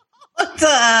 It's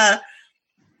an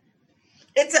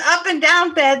up and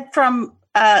down bed from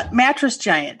Mattress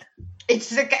Giant. That's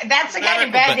the kind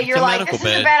of bed that you're It's a like, medical this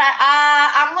is a bed. bed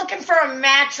I'm looking for a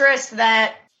mattress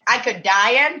that I could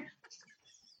die in.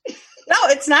 No,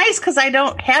 it's nice because I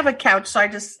don't have a couch, so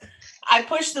I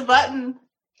push the button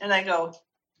and I go.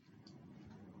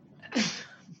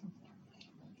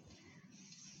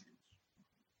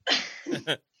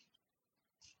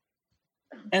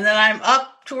 And then I'm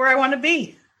up to where I want to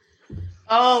be.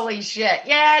 Holy shit.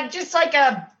 Yeah, just like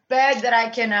a bed that I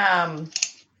can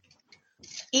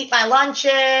eat my lunch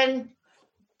in,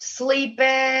 sleep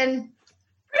in,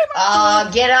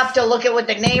 get up to look at what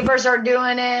the neighbors are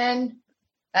doing in.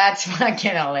 That's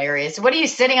fucking hilarious. What are you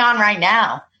sitting on right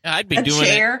now? I'd be A doing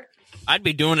chair. it. I'd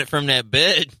be doing it from that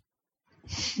bed.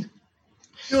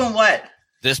 Doing what?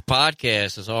 This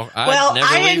podcast is all. Well, I'd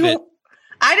never leave it.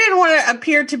 I didn't want to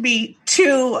appear to be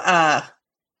too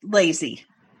lazy.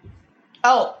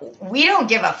 Oh, we don't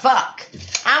give a fuck.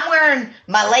 I'm wearing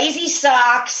my lazy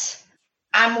socks.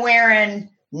 I'm wearing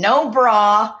no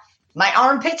bra. My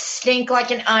armpits stink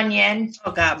like an onion.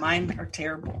 Oh, God, mine are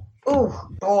terrible. Ooh,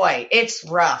 boy, it's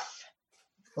rough.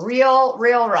 Real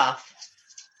rough.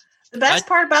 The best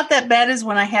part about that bed is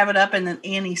when I have it up and then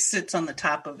Annie sits on the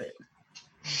top of it.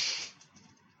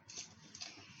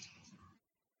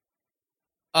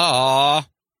 Aw.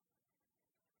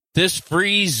 This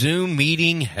free Zoom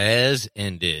meeting has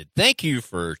ended. Thank you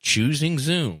for choosing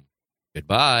Zoom.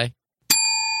 Goodbye.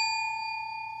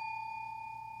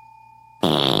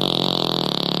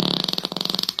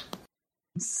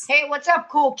 Hey, what's up,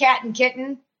 cool cat and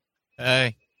kitten?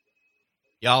 Hey.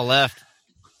 Y'all left.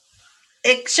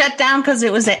 It shut down because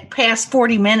it was at past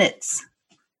 40 minutes.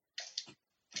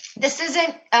 This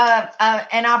isn't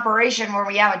an operation where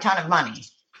we have a ton of money.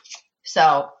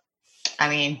 So, I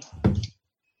mean,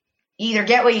 you either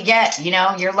get what you get. You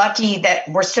know, you're lucky that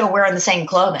we're still wearing the same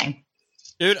clothing.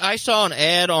 Dude, I saw an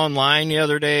ad online the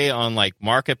other day on like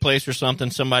Marketplace or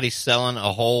something. Somebody selling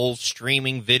a whole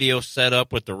streaming video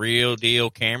setup with the real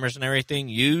deal cameras and everything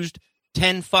used.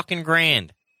 10 fucking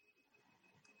grand.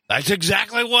 That's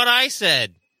exactly what I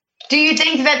said. Do you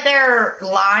think that they're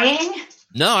lying?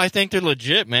 No, I think they're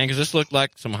legit, man, because this looked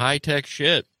like some high-tech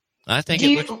shit. I think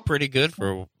it looks pretty good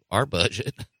for our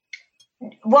budget.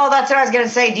 Well, that's what I was going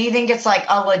to say. Do you think it's like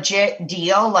a legit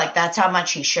deal? Like that's how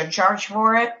much he should charge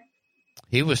for it?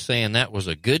 He was saying that was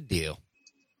a good deal.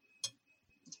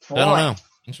 Boy. I don't know.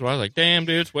 That's why I was like, damn,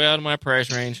 dude, it's way out of my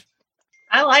price range.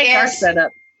 I like our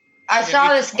setup. I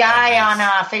saw this guy on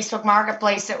Facebook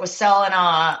Marketplace that was selling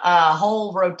a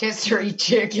whole rotisserie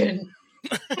chicken.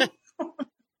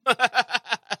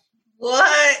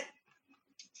 What?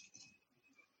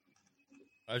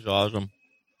 That's awesome.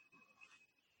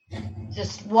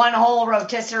 Just one whole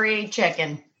rotisserie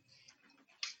chicken.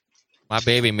 My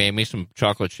baby made me some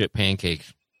chocolate chip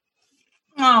pancakes.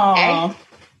 Oh, Okay.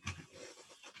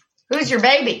 Who's your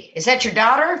baby? Is that your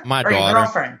daughter? My or daughter. your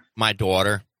girlfriend? My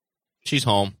daughter. She's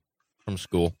home from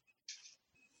school.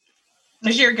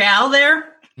 is your gal there?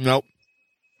 Nope.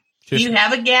 Do you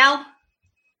have a gal?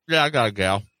 Yeah, I got a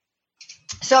gal.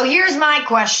 So here's my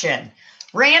question.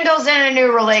 Randall's in a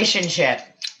new relationship.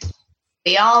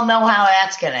 We all know how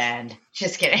that's going to end.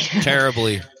 Just kidding.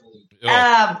 Terribly.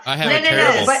 I have a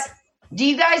terrible. But do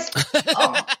you guys...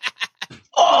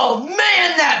 Oh,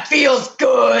 man, that feels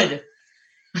good.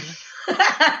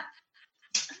 I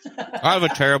have a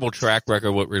terrible track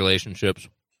record with relationships.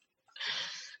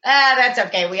 That's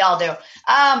okay. We all do.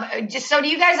 So do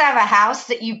you guys have a house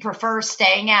that you prefer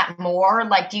staying at more?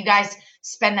 Like, do you guys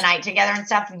spend the night together and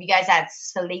stuff? Have you guys had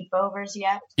sleepovers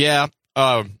yet? Yeah.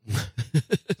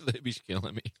 Libby's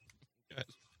killing me.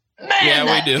 Man, Yeah,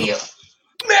 we do.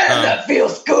 That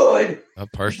feels good.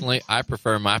 Personally, I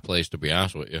prefer my place, to be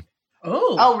honest with you.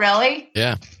 Oh, really?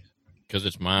 Yeah. Because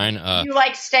it's mine. You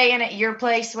like staying at your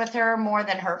place with her more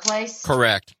than her place?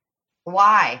 Correct.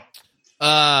 Why?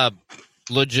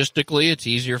 Logistically, it's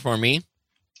easier for me.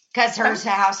 Because her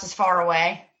house is far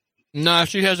away? No,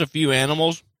 she has a few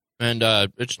animals, and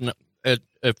it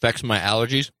affects my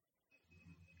allergies.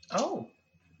 Oh.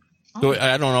 So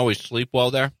I don't always sleep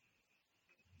well there.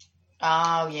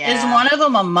 Oh, yeah. Is one of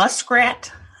them a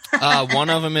muskrat? One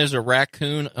of them is a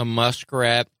raccoon, a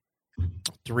muskrat,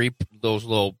 3 those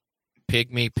little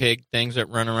pygmy pig things that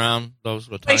run around. Those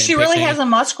Wait, Italian she pig really things. has a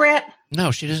muskrat?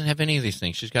 No, she doesn't have any of these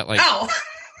things. She's got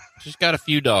she's got a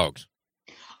few dogs.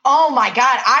 Oh, my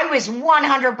God. I was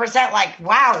 100% like,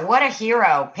 wow, what a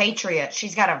hero. Patriot.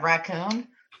 She's got a raccoon.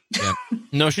 Yeah.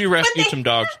 No, she rescued some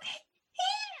dogs.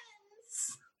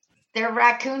 They're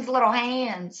raccoon's little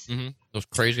hands. Mm-hmm. Those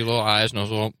crazy little eyes and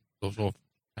those little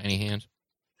tiny hands.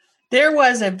 There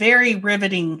was a very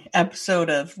riveting episode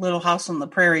of Little House on the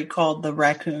Prairie called The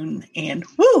Raccoon, and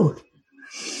whoo,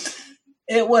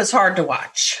 it was hard to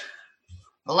watch.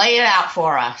 Lay it out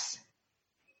for us.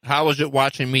 How was it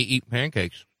watching me eat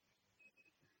pancakes?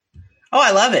 Oh,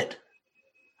 I love it.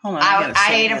 Hold on,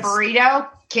 I ate a burrito.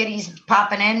 Kitty's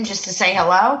popping in just to say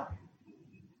hello.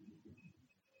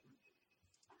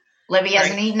 Libby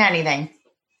hasn't eaten anything.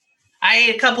 I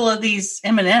ate a couple of these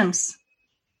M&Ms.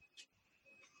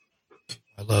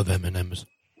 I love M&Ms.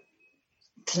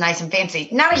 It's nice and fancy.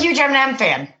 Not a huge M&M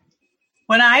fan.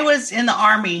 When I was in the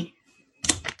Army,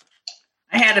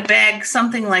 I had a bag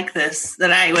something like this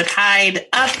that I would hide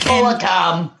up Full of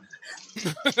cum.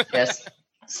 Yes.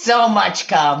 So much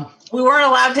cum. We weren't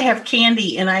allowed to have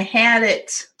candy, and I had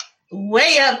it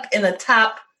way up in the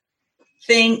top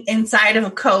thing inside of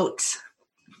a coat.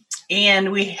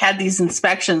 And we had these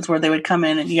inspections where they would come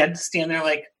in and you had to stand there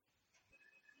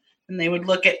and they would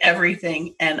look at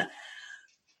everything. And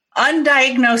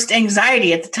undiagnosed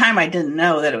anxiety, at the time I didn't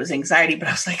know that it was anxiety, but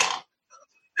I was like,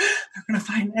 they're going to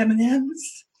find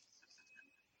M&Ms.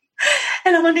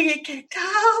 And I'm going to get kicked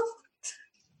out.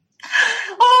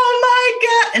 Oh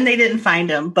my God. And they didn't find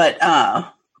them, but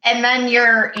and then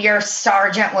your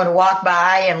sergeant would walk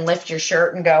by and lift your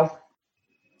shirt and go,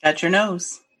 got your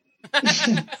nose.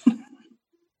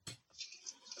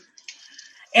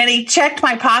 And he checked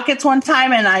my pockets one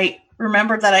time, and I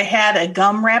remembered that I had a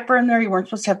gum wrapper in there. You weren't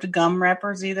supposed to have the gum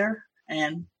wrappers either.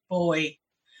 And boy,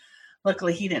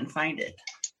 luckily he didn't find it.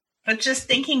 But just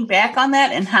thinking back on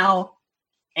that and how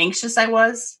anxious I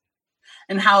was,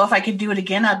 and how if I could do it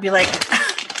again, I'd be like, I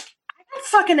got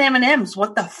fucking M&Ms.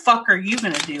 What the fuck are you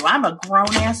going to do? I'm a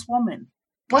grown-ass woman.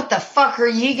 what the fuck are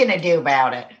you going to do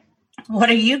about it? What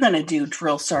are you going to do,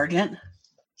 drill sergeant?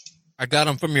 I got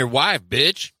them from your wife,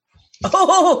 bitch.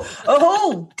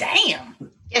 Oh, damn.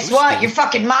 Guess what? Your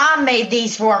fucking mom made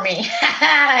these for me.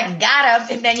 Got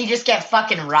him. And then you just get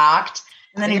fucking rocked.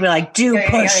 And then he'd be like, do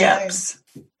push-ups.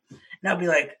 And I'll be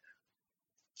like,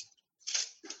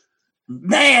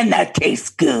 man, that tastes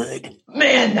good.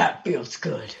 Man, that feels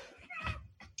good.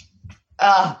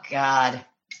 Oh, God.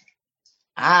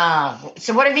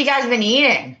 So what have you guys been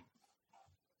eating?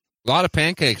 A lot of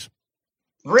pancakes.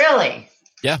 Really?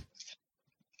 Yeah.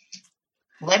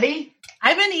 Libby?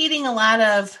 I've been eating a lot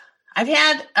of, I've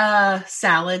had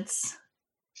salads.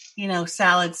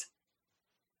 Salads.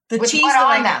 The With cheese what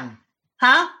that on them?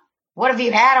 Huh? What have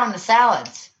you had on the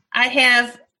salads? I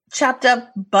have chopped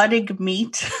up Buddig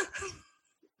meat.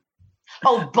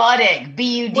 Oh, Buddig.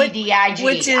 Buddig.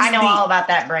 Which is I know all about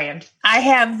that brand. I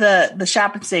have the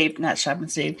Shop and Save, not Shop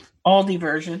and Save, Aldi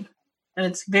version. And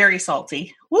it's very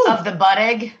salty. Woo. Of the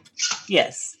Buddig?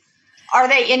 Yes. Are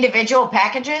they individual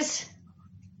packages?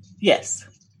 Yes.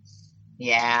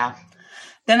 Yeah.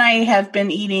 Then I have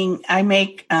been eating, I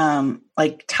make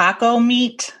like taco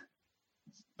meat.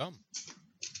 Oh.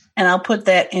 And I'll put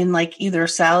that in like either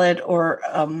salad or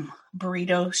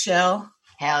burrito shell.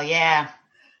 Hell yeah.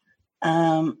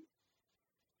 Like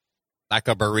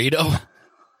a burrito?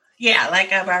 Yeah,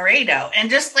 like a burrito. And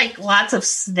just like lots of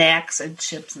snacks and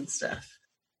chips and stuff.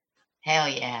 Hell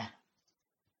yeah.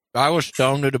 I was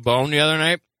stoned to the bone the other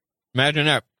night. Imagine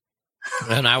that.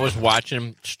 And I was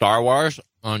watching Star Wars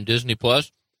on Disney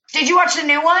Plus. Did you watch the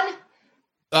new one?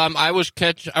 I was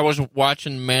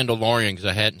watching Mandalorian because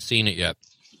I hadn't seen it yet.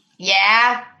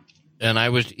 Yeah. And I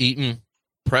was eating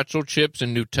pretzel chips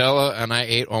and Nutella, and I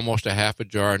ate almost a half a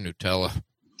jar of Nutella.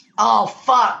 Oh,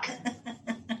 fuck.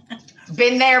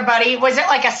 Been there, buddy. Was it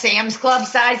like a Sam's Club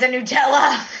size of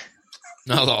Nutella?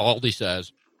 No, the Aldi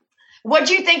says. What'd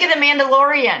you think of The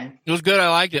Mandalorian? It was good. I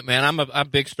liked it, man. I'm a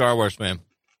big Star Wars fan.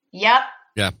 Yep.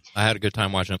 Yeah, I had a good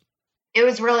time watching it. It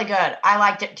was really good. I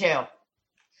liked it too.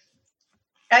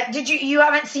 You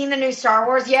haven't seen the new Star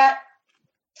Wars yet?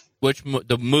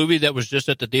 The movie that was just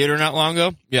at the theater not long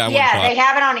ago? Yeah, they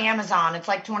have it on Amazon. It's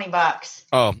like $20.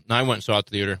 Oh, I went and saw it at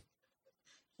the theater.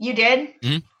 You did?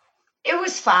 Mm-hmm. It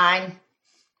was fine.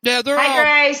 Yeah, Hi,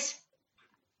 Grace.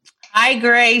 Hi,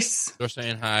 Grace. They're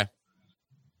saying hi.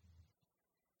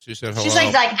 She said hello. She's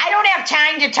like, I don't have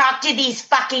time to talk to these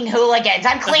fucking hooligans.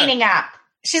 I'm cleaning up.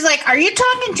 She's like, are you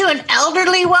talking to an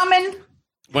elderly woman?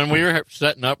 When we were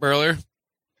setting up earlier,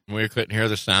 we couldn't hear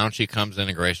the sound, she comes in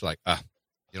and Grace like,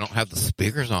 you don't have the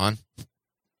speakers on.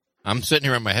 I'm sitting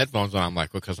here with my headphones on. I'm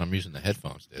like, because I'm using the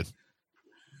headphones, dude.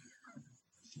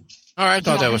 All right, I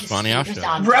thought that was funny. I'll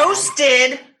show you.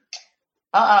 Roasted.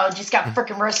 Uh-oh, just got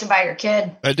freaking roasted by your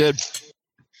kid. I did.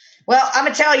 Well, I'm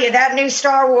going to tell you, that new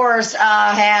Star Wars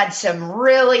had some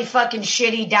really fucking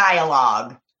shitty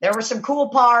dialogue. There were some cool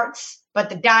parts, but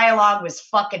the dialogue was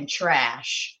fucking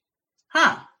trash.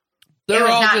 Huh. They're it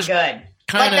was all not just good.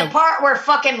 Like the part where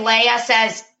fucking Leia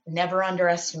says, never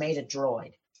underestimate a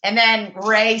droid. And then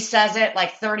Rey says it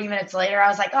like 30 minutes later. I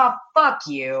was like, oh, fuck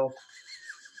you.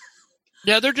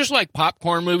 Yeah, they're just like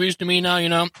popcorn movies to me now, you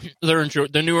know.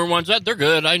 The newer ones, they're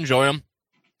good. I enjoy them.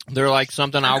 They're like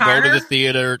something I'll go to the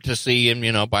theater to see and,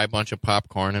 you know, buy a bunch of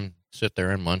popcorn and sit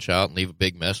there and munch out and leave a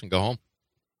big mess and go home.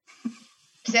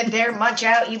 Sit there, munch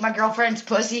out, eat my girlfriend's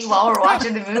pussy while we're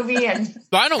watching the movie. And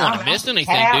I don't want to miss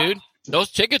anything, dude.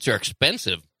 Those tickets are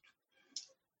expensive.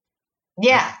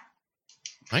 Yeah.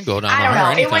 I can go down I don't know.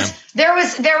 anytime.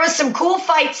 There was some cool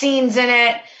fight scenes in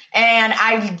it, and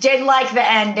I did like the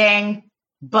ending,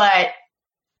 but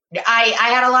I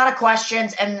had a lot of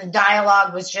questions, and the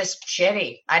dialogue was just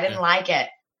shitty. I didn't like it.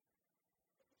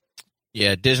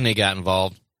 Yeah, Disney got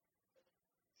involved.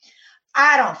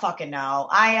 I don't fucking know.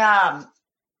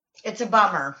 It's a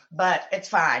bummer, but it's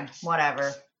fine.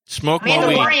 Whatever. Smoke while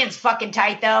we... Mandalorian's fucking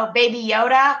tight, though. Baby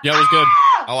Yoda. Yeah, it was good.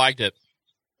 I liked it.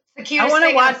 The cutest thing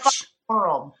in the fucking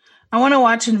world. I want to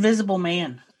watch Invisible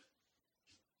Man.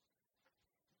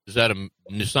 Is that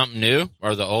something new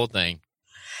or the old thing?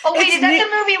 Oh, wait, is that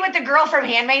the movie with the girl from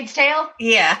Handmaid's Tale?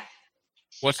 Yeah.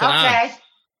 What's it on?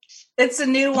 It's a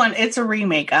new one. It's a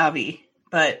remake, Avi.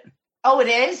 But oh, it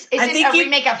is? Is it a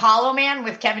remake of Hollow Man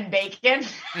with Kevin Bacon?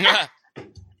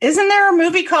 Isn't there a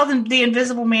movie called The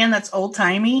Invisible Man that's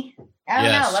old-timey? I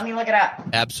don't know. Let me look it up.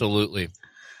 Absolutely.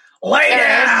 Lay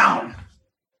down.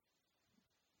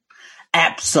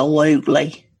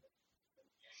 Absolutely.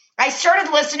 I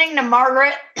started listening to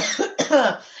Margaret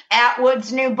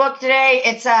Atwood's new book today.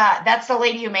 It's that's the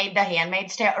lady who made the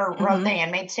Handmaid's Tale or wrote the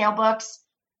Handmaid's Tale books.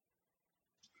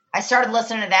 I started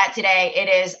listening to that today.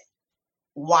 It is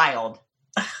wild.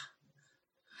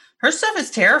 Her stuff is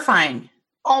terrifying.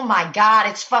 Oh my God,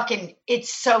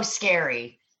 it's so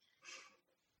scary.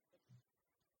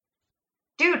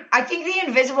 Dude, I think the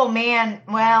Invisible Man,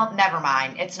 well, never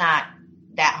mind. It's not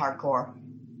that hardcore.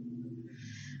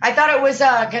 I thought it was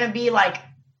going to be like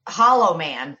Hollow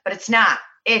Man, but it's not.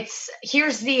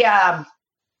 Here's the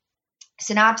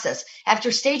synopsis.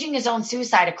 After staging his own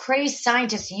suicide, a crazed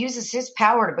scientist uses his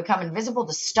power to become invisible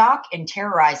to stalk and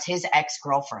terrorize his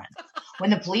ex-girlfriend. When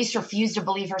the police refuse to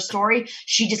believe her story,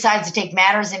 she decides to take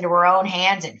matters into her own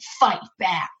hands and fight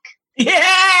back.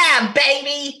 Yeah,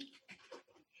 baby.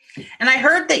 And I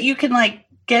heard that you can like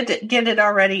get it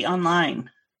already online.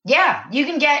 Yeah, you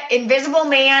can get Invisible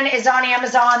Man is on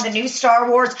Amazon, the new Star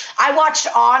Wars. I watched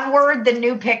Onward, the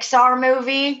new Pixar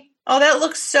movie. Oh, that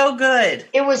looks so good.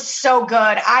 It was so good.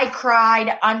 I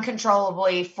cried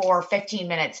uncontrollably for 15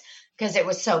 minutes because it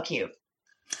was so cute.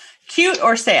 Cute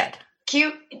or sad?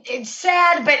 Cute. It's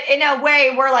sad, but in a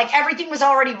way where like everything was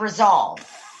already resolved.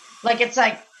 Like it's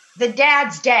like the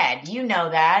dad's dead. You know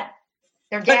that.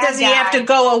 Their dad But does he died. have to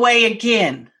go away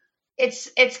again? It's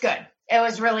good. It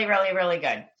was really, really, really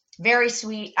good. Very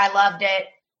sweet. I loved it.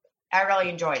 I really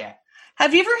enjoyed it.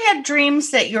 Have you ever had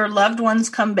dreams that your loved ones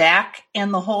come back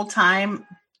and the whole time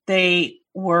they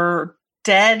were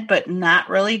dead but not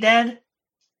really dead?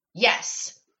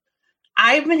 Yes.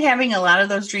 I've been having a lot of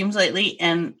those dreams lately,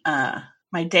 and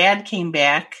my dad came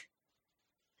back,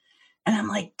 and I'm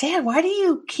like, Dad, why do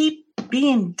you keep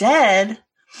being dead?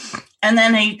 And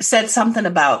then he said something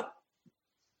about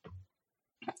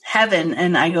heaven,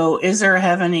 and I go, is there a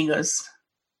heaven? He goes,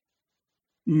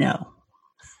 no.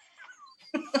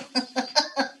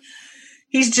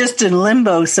 He's just in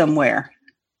limbo somewhere.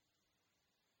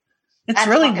 It's That's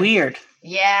really fucking weird.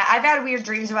 Yeah, I've had weird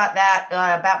dreams about that,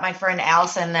 about my friend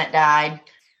Allison that died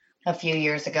a few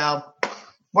years ago,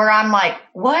 where I'm like,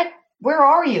 what? Where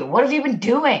are you? What have you been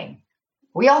doing?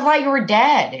 We all thought you were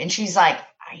dead. And she's like,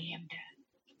 I am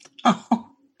dead. Oh,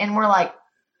 And we're like,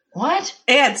 what?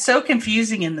 yeah, it's so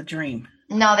confusing in the dream.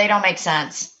 No, they don't make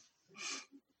sense.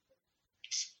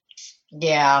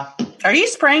 Yeah. Are you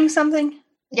spraying something?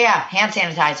 Yeah, hand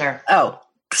sanitizer. Oh.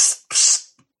 Psst,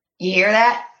 psst. You hear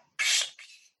that?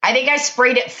 I think I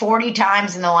sprayed it 40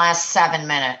 times in the last 7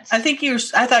 minutes. I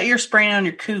thought you were spraying on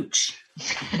your cooch.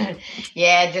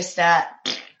 Yeah, just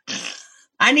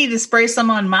I need to spray some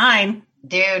on mine.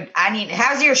 dude,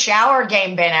 how's your shower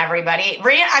game been, everybody?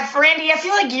 Randy, I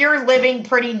feel like you're living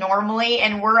pretty normally,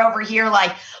 and we're over here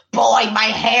like, boy,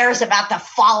 my hair's about to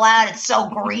fall out. It's so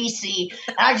greasy.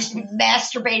 And I've just been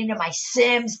masturbating to my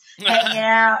Sims, hanging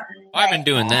out. I've been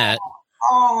doing that.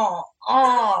 Oh.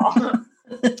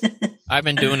 I've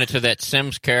been doing it to that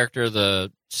Sims character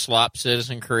the slop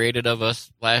citizen created of us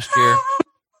last year.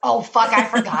 Oh, fuck, I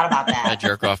forgot about I that.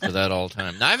 jerk off to that all the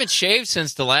time. Now, I haven't shaved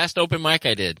since the last open mic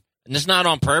I did. And it's not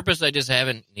on purpose. I just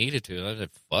haven't needed to. I said,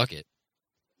 fuck it.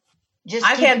 Just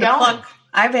I've keep had to going. pluck.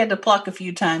 I've had to pluck a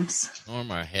few times. On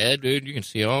my head, dude. You can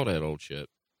see all that old shit.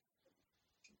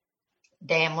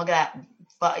 Damn, look at that.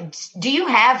 But do you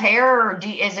have hair, or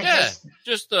is it Yeah, just...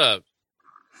 just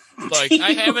like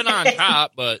I have it on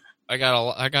top, but I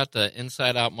got the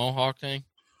inside out mohawk thing.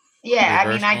 Yeah, I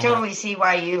Reverse mean, I mohawk. totally see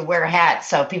why you wear hats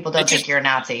so people don't It think just- you're a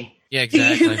Nazi. Yeah,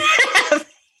 exactly.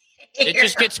 It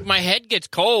just gets my head gets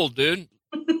cold, dude.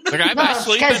 Like I No,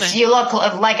 sleep in because a you look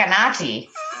like a Nazi.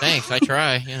 Thanks, I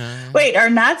try. You know, Wait, are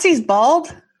Nazis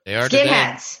bald? they are today.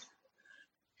 Skinheads.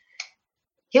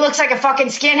 He looks like a fucking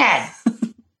skinhead.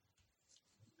 The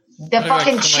Look like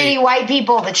fucking somebody- shitty white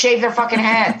people that shave their fucking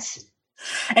heads.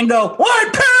 And go,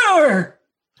 white power!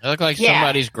 I look like Yeah.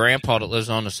 somebody's grandpa that lives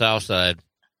on the south side.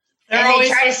 And they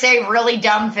try to say really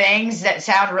dumb things that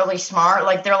sound really smart.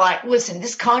 Like they're like, listen,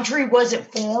 this country wasn't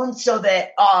formed so that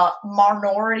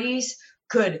minorities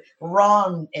could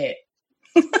run it.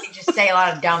 They just say a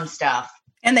lot of dumb stuff.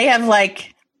 And they have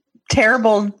like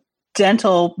terrible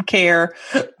dental care.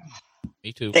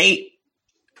 Me too. They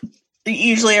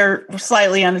usually are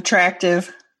slightly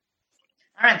unattractive.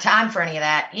 I don't have time for any of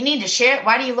that. You need to shit.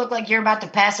 Why do you look like you're about to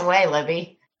pass away,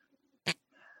 Libby?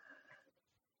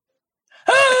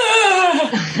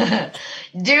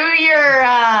 Do your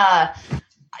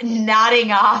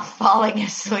nodding off, falling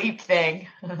asleep thing.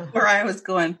 Where I was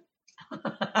going.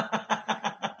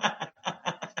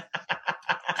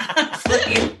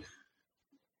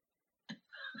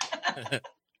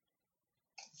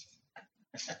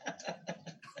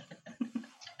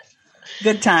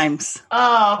 Good times.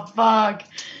 Oh, fuck.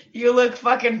 You look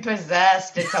fucking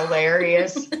possessed. It's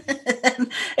hilarious.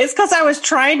 It's because I was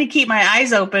trying to keep my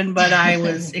eyes open, but I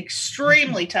was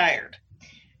extremely tired.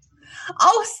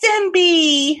 Oh,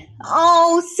 Simby.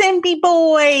 Oh, Simby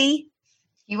boy.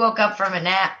 You woke up from a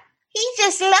nap. He's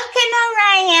just looking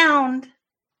around.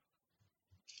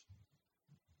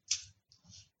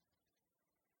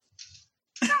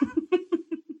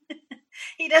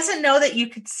 doesn't know that you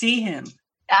could see him.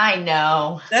 I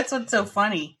know. That's what's so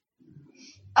funny.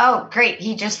 Oh, great.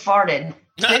 He just farted.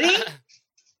 Did he?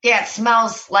 Yeah, it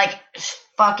smells like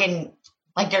fucking,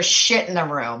 like there's shit in the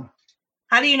room.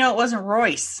 How do you know it wasn't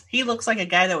Royce? He looks like a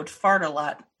guy that would fart a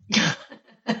lot.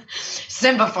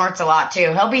 Simba farts a lot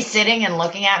too. He'll be sitting and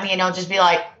looking at me and he'll just be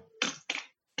like,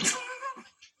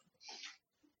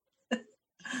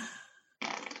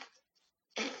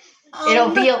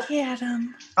 it'll be look at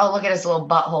him. Oh, look at his little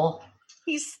butthole.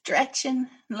 He's stretching,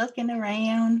 looking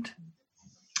around.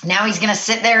 Now he's going to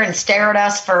sit there and stare at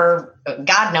us for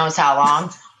God knows how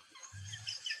long.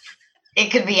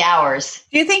 It could be hours.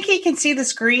 Do you think he can see the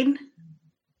screen?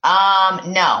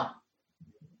 No.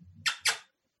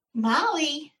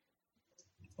 Molly.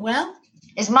 Well,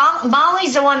 Is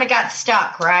Molly's the one that got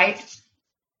stuck, right?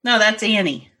 no, that's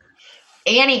Annie.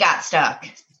 Annie got stuck.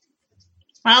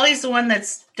 Molly's the one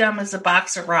that's dumb as a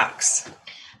box of rocks.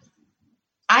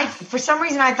 For some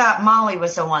reason, I thought Molly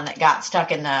was the one that got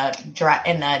stuck in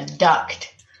the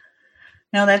duct.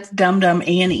 No, that's Dum Dum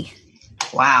Annie.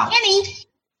 Wow. Annie.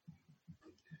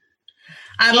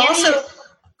 I've Annie- also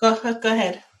go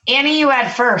ahead. Annie, you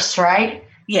had first, right?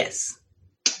 Yes.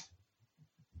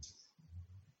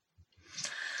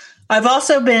 I've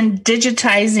also been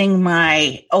digitizing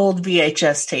my old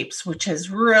VHS tapes, which has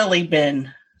really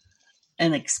been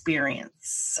an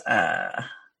experience.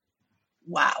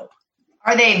 Wow.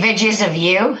 Are they videos of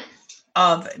you?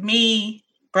 Of me,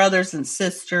 brothers and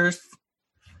sisters,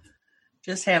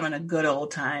 just having a good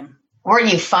old time. Were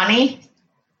you funny?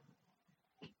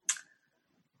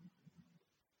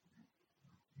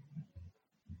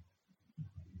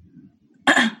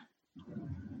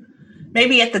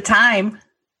 Maybe at the time.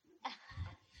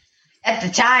 At the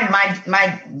time,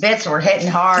 my bits were hitting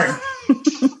hard.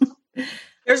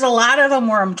 There's a lot of them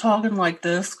where I'm talking like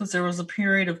this because there was a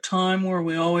period of time where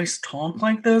we always talk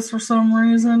like this for some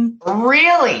reason.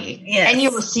 Really? Yes. And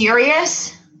you were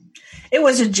serious? It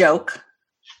was a joke,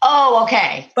 Oh,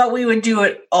 okay. but we would do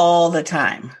it all the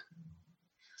time.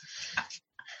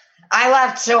 I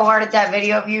laughed so hard at that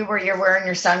video of you where you're wearing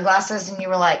your sunglasses and you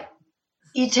were like,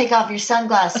 you take off your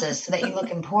sunglasses so that you look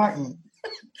important.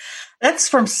 That's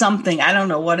from something. I don't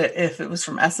know if it was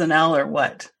from SNL or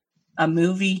what. A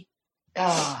movie.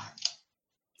 Oh,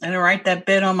 I didn't write that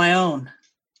bit on my own.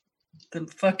 The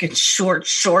fucking short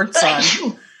shorts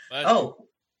on. Oh.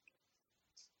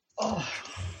 oh,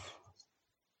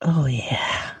 Oh,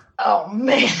 yeah. oh,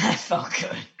 man, that felt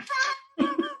good.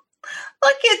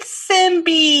 Look at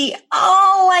Simbi.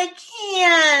 Oh, I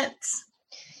can't.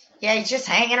 Yeah, he's just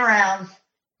hanging around,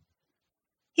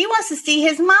 He wants to see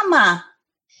his mama.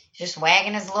 just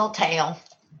wagging his little tail.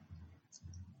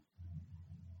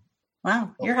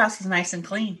 Wow, your house is nice and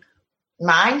clean.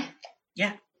 Mine?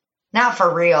 Yeah. Not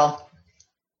for real.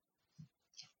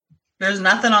 There's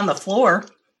nothing on the floor.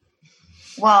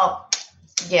 Well,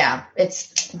 yeah,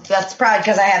 that's probably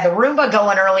because I had the Roomba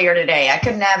going earlier today. I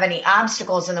couldn't have any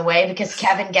obstacles in the way because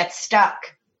Kevin gets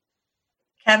stuck.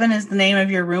 Kevin is the name of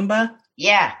your Roomba?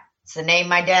 Yeah, it's the name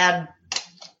my dad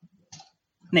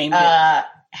Named it.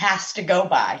 has to go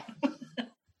by.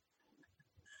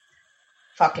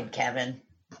 Fucking Kevin.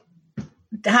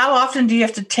 How often do you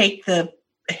have to take the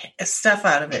stuff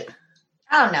out of it?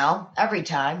 I don't know. Every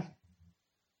time.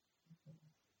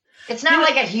 It's not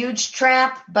like a huge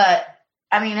trap, but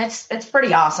I mean, it's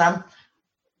pretty awesome.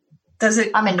 Does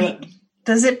it? I'm into beep? it.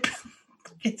 Does it?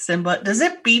 It's Simba. Does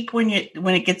it beep when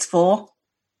it gets full?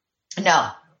 No,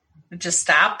 It just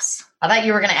stops. I thought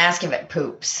you were going to ask if it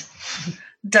poops.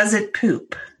 Does it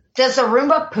poop? Does the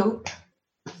Roomba poop?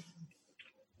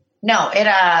 No,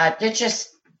 it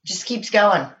just keeps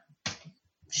going.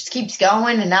 Just keeps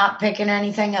going and not picking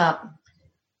anything up.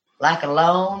 Like a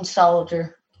lone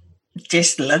soldier.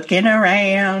 Just looking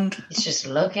around. It's just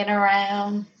looking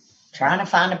around, trying to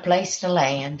find a place to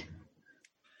land.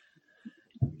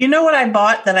 You know what I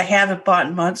bought that I haven't bought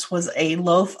in months was a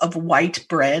loaf of white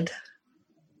bread.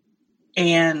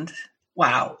 And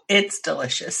wow, it's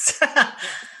delicious.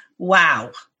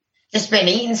 Wow. Just been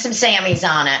eating some Sammys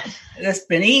on it. Just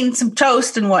been eating some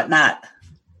toast and whatnot.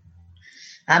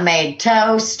 I made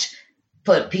toast,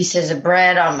 put pieces of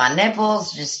bread on my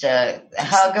nipples just to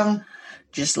hug them.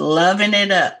 Just loving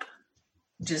it up.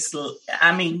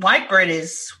 White bread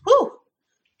is, whew.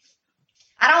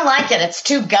 I don't like it. It's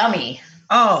too gummy.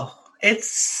 Oh, it's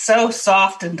so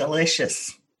soft and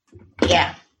delicious.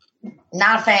 Yeah,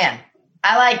 not a fan.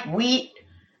 I like wheat.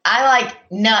 I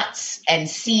like nuts and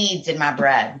seeds in my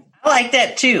bread. I like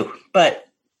that too, but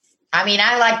I mean,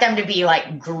 I like them to be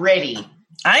like gritty.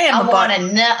 I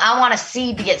want a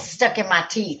seed to get stuck in my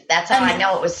teeth. That's how I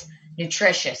know it was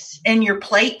nutritious. And your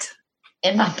plate,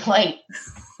 in my plate.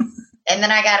 And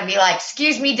then I got to be like,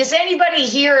 excuse me, does anybody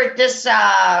here at this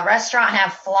restaurant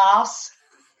have floss?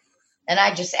 And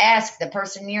I just ask the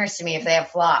person nearest to me if they have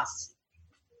floss.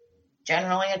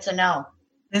 Generally, it's a no.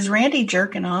 Is Randy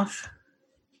jerking off?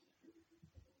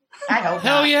 I hope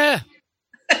Hell not. yeah.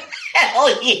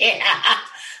 Hell yeah.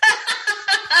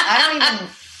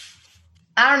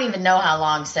 I don't even know how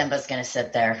long Simba's going to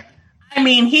sit there. I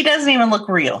mean, he doesn't even look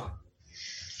real.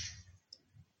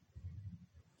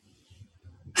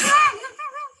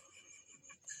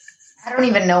 I don't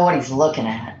even know what he's looking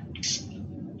at.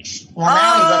 Well,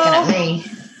 now he's looking at me.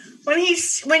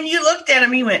 When you looked at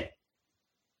him, he went,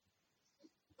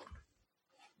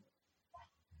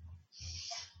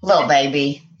 Little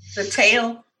baby. the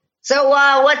tail. So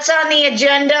what's on the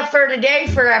agenda for today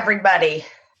for everybody?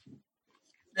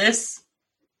 This.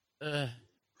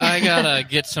 I gotta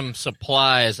get some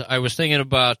supplies. I was thinking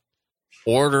about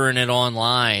ordering it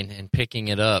online and picking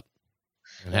it up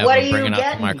and having What are them bring you it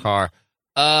out to my getting? car.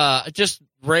 Just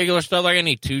regular stuff. Like I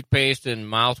need toothpaste and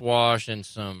mouthwash and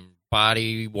some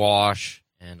body wash,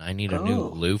 and I need a new Oh.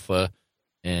 loofah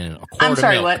and a quart I'm of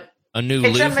sorry, milk. what? A new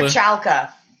It's a loofah,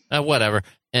 Machalka. whatever,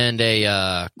 and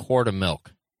a quart of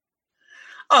milk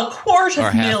A quart or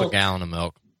of half a milk. gallon of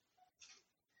milk.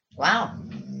 Wow.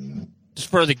 Just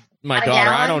for my Not a daughter.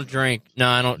 I gallon? don't drink. No,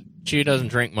 I don't. She doesn't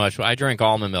drink much. I drink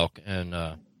almond milk,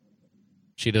 and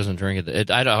she doesn't drink it.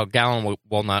 A gallon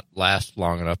will not last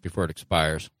long enough before it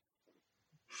expires.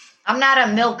 I'm not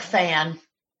a milk fan.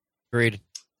 Agreed.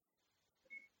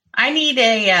 I need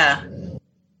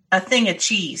a thing of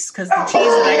cheese because the cheese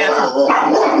that I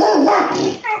got.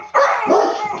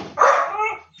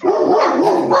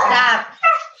 Stop.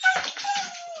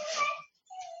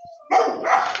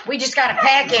 We just got a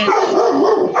package.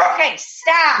 Okay,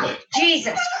 stop.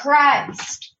 Jesus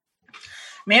Christ.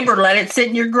 Remember, let it sit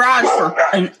in your garage for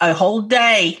a whole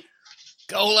day.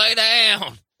 Go lay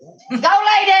down. Go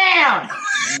lay down.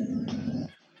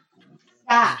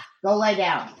 Stop. Go lay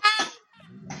down.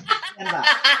 Simba.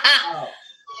 Oh.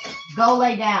 Go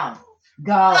lay down.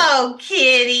 Go. Oh,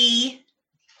 kitty.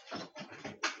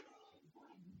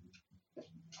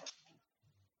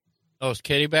 Oh, is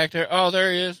Kitty back there? Oh,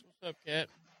 there he is. What's up, cat?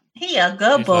 He a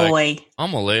good He's like, boy.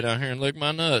 I'm gonna lay down here and lick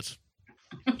my nuts.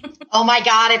 Oh my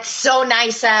God, it's so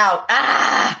nice out.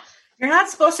 Ah, You're not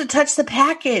supposed to touch the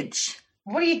package.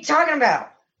 what are you talking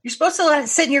about? You're supposed to let it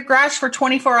sit in your garage for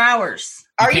 24 hours.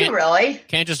 Are can't- you really?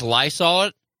 Can't just Lysol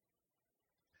it.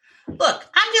 Look,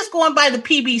 I'm just going by the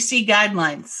PBC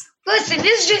guidelines. Listen,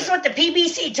 this is just what the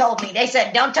PBC told me. They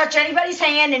said, don't touch anybody's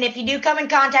hand, and if you do come in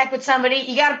contact with somebody,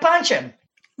 you got to punch them.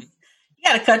 You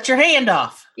got to cut your hand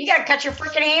off. You got to cut your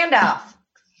freaking hand off.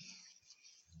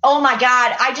 Oh my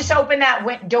God, I just opened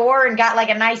that door and got like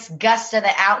a nice gust of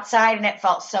the outside, and it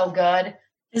felt so good.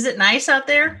 Is it nice out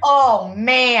there? Oh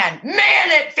man,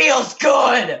 it feels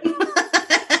good.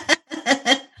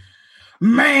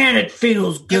 Man, it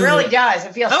feels It good. really does.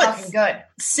 It feels Oh, fucking good.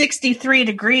 63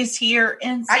 degrees here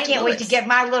in I St. can't wait to Louis. get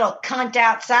my little cunt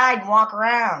outside and walk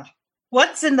around.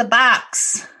 What's in the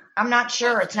box? I'm not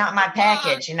sure. It's not my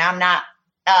package, and I'm not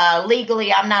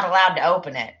legally. I'm not allowed to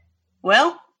open it.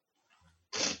 Well,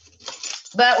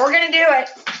 But we're gonna do it.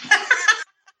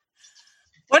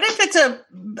 what if it's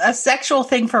a sexual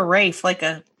thing for Rafe, like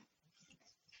a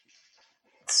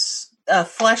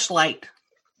fleshlight?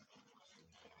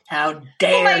 How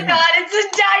dare Oh my him. God! It's a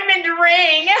diamond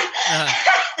ring.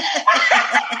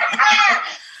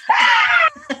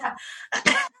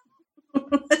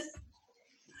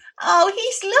 Oh,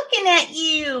 he's looking at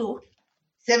you.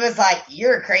 Simba's like,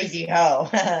 "You're a crazy hoe."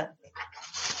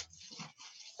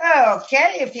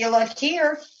 Okay, if you look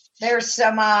here, there's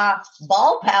some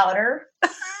ball powder.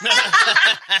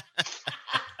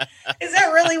 Is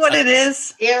that really what it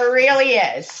is? It really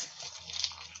is.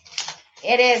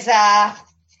 It is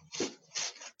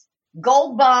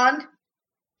Gold Bond,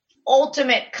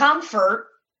 Ultimate Comfort,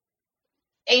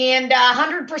 and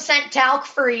 100% talc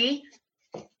free.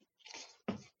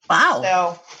 Wow.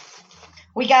 So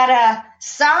we got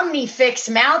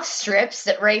Somnifix mouth strips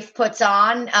that Rafe puts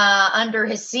on under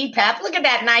his CPAP. Look at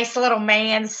that nice little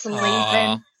man sleeping.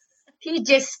 Aw. He's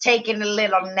just taking a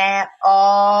little nap.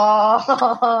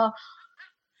 Oh,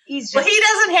 he's Well, just. he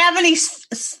doesn't have any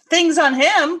things on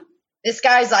him. This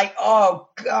guy's like, oh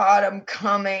God, I'm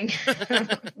coming.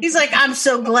 He's like, I'm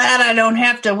so glad I don't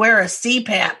have to wear a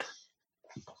CPAP.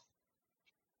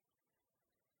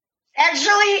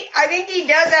 Actually, I think he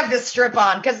does have the strip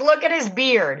on because look at his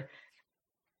beard.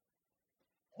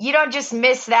 You don't just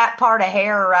miss that part of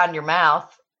hair around your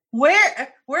mouth. Where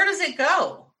does it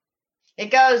go? It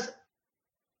goes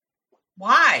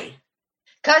Why?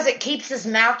 Because it keeps his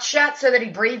mouth shut so that he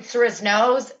breathes through his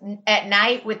nose at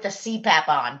night with the CPAP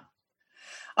on.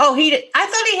 Oh, I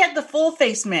thought he had the full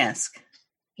face mask.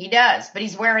 He does, but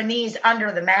he's wearing these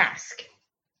under the mask.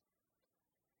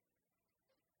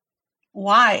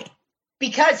 Why?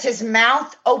 Because his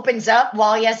mouth opens up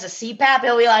while he has the CPAP.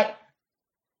 He'll be like,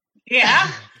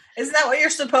 yeah. Isn't that what you're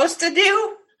supposed to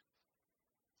do?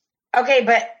 okay,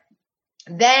 but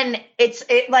then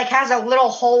it like has a little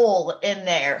hole in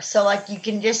there. So like you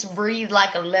can just breathe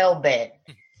like a little bit.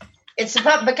 It's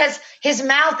because his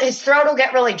throat will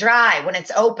get really dry when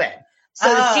it's open. So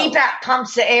the CPAP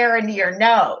pumps the air into your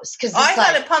nose. I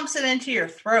thought it pumps it into your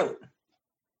throat.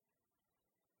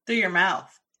 Through your mouth.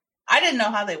 I didn't know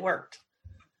how they worked.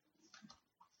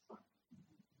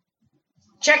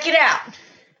 Check it out.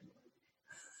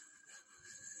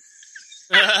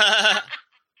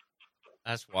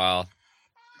 That's wild.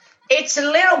 It's a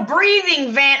little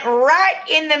breathing vent right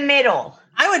in the middle.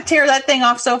 I would tear that thing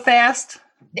off so fast.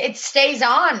 It stays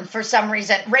on for some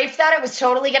reason. Rafe thought it was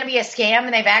totally going to be a scam,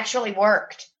 and they've actually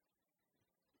worked.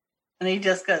 And he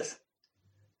just goes,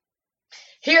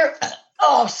 here.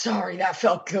 Oh, sorry. That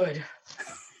felt good.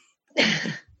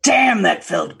 damn, that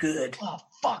felt good. Oh,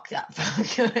 fuck, that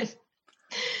felt good.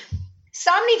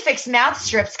 Somnifix mouth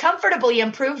strips comfortably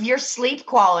improve your sleep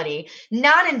quality,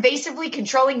 non-invasively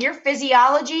controlling your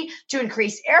physiology to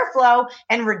increase airflow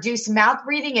and reduce mouth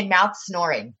breathing and mouth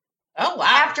snoring. Oh, wow.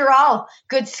 After all,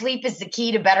 good sleep is the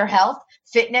key to better health,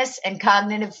 fitness, and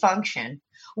cognitive function.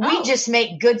 We just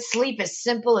make good sleep as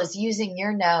simple as using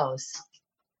your nose.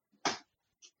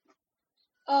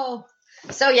 Oh.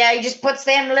 So, yeah, he just puts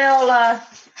them little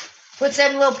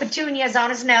petunias on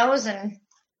his nose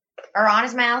or on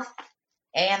his mouth.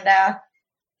 And,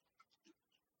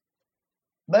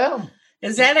 boom.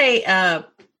 Is that a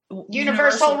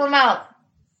universal remote?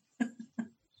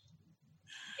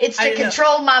 It's to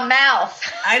control my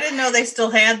mouth. I didn't know they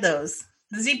still had those.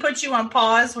 Does he put you on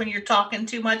pause when you're talking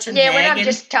too much and nagging? nagging? When I'm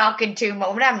just talking too much,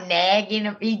 when I'm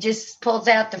nagging, he just pulls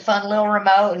out the fun little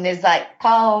remote and is like,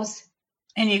 pause.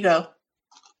 And you go.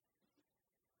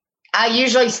 I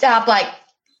usually stop like.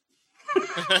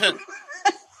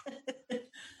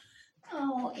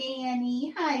 Oh,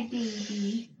 Annie. Hi,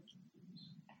 baby.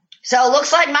 So it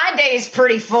looks like my day is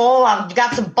pretty full. I've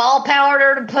got some ball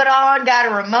powder to put on, got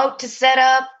a remote to set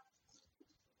up.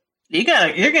 You're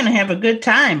going to have a good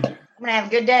time. I'm going to have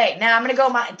a good day. Now I'm going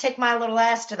to take my little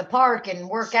ass to the park and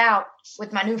work out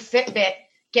with my new Fitbit,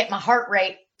 get my heart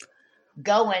rate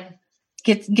going.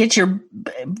 Get your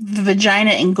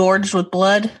vagina engorged with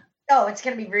blood. Oh, it's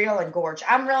going to be real engorged.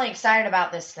 I'm really excited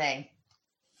about this thing.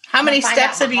 How many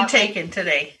steps have you taken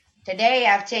today? Today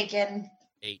I've taken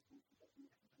 8.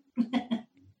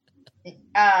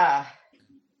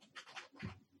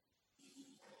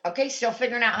 Okay, still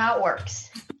figuring out how it works.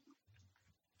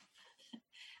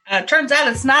 Turns out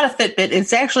it's not a Fitbit.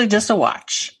 It's actually just a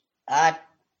watch.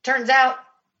 Turns out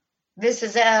this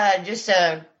is just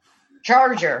a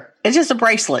charger. It's just a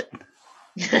bracelet.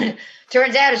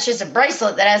 Turns out it's just a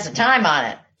bracelet that has a time on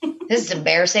it. This is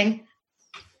embarrassing.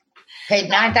 Paid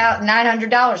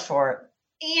 $900 for it.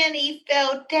 Annie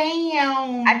fell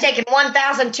down. I've taken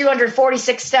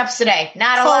 1,246 steps today.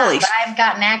 Not a lot, but I haven't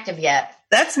gotten active yet.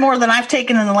 That's more than I've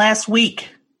taken in the last week.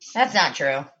 That's not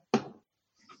true.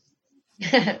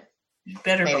 You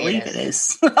better Maybe believe it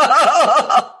is.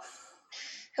 Oh,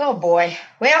 boy.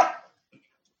 Well,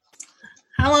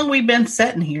 how long we been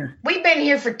sitting here? We've been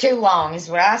here for too long, is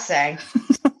what I say.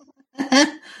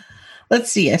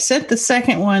 Let's see. I sent the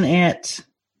second one at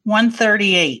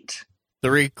 1:38. The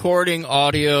recording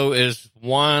audio is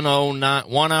 1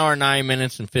 hour, 9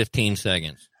 minutes, and 15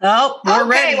 seconds. Oh, we're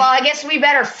ready. Well, I guess we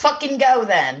better fucking go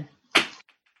then. I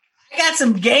got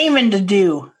some gaming to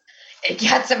do.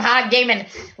 Got some hot gaming.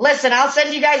 Listen, I'll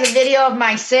send you guys a video of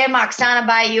my sim, Oksana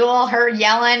Bayul, her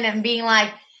yelling and being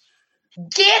like,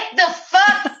 get the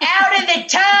fuck out of the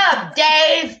tub,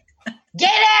 Dave.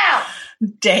 Get out.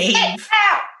 Dave. Get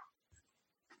out.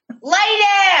 Lay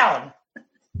down.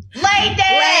 Lay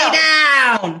down. Lay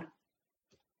down.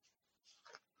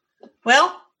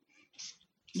 Well,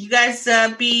 you guys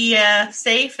be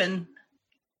safe and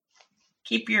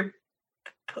keep your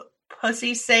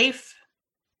pussy safe.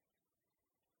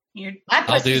 My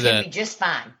pussy's gonna be just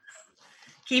fine.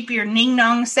 Keep your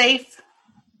ning-nong safe.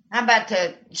 I'm about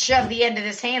to shove the end of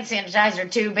this hand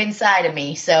sanitizer tube inside of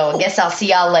me, so I guess I'll see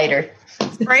y'all later.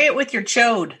 Spray it with your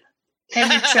chode. Have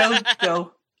your chode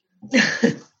go.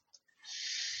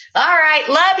 All right.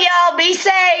 Love y'all. Be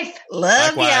safe.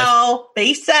 Love y'all.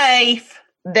 Be safe.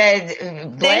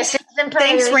 Blessings and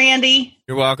prayers. Thanks, Randy.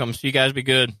 You're welcome. So you guys be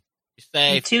good. Be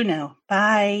safe. You too now.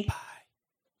 Bye. Bye.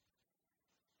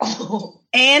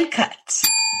 And cut.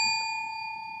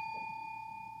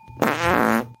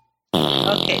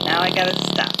 Okay, now I gotta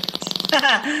stop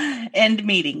it. End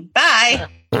meeting. Bye.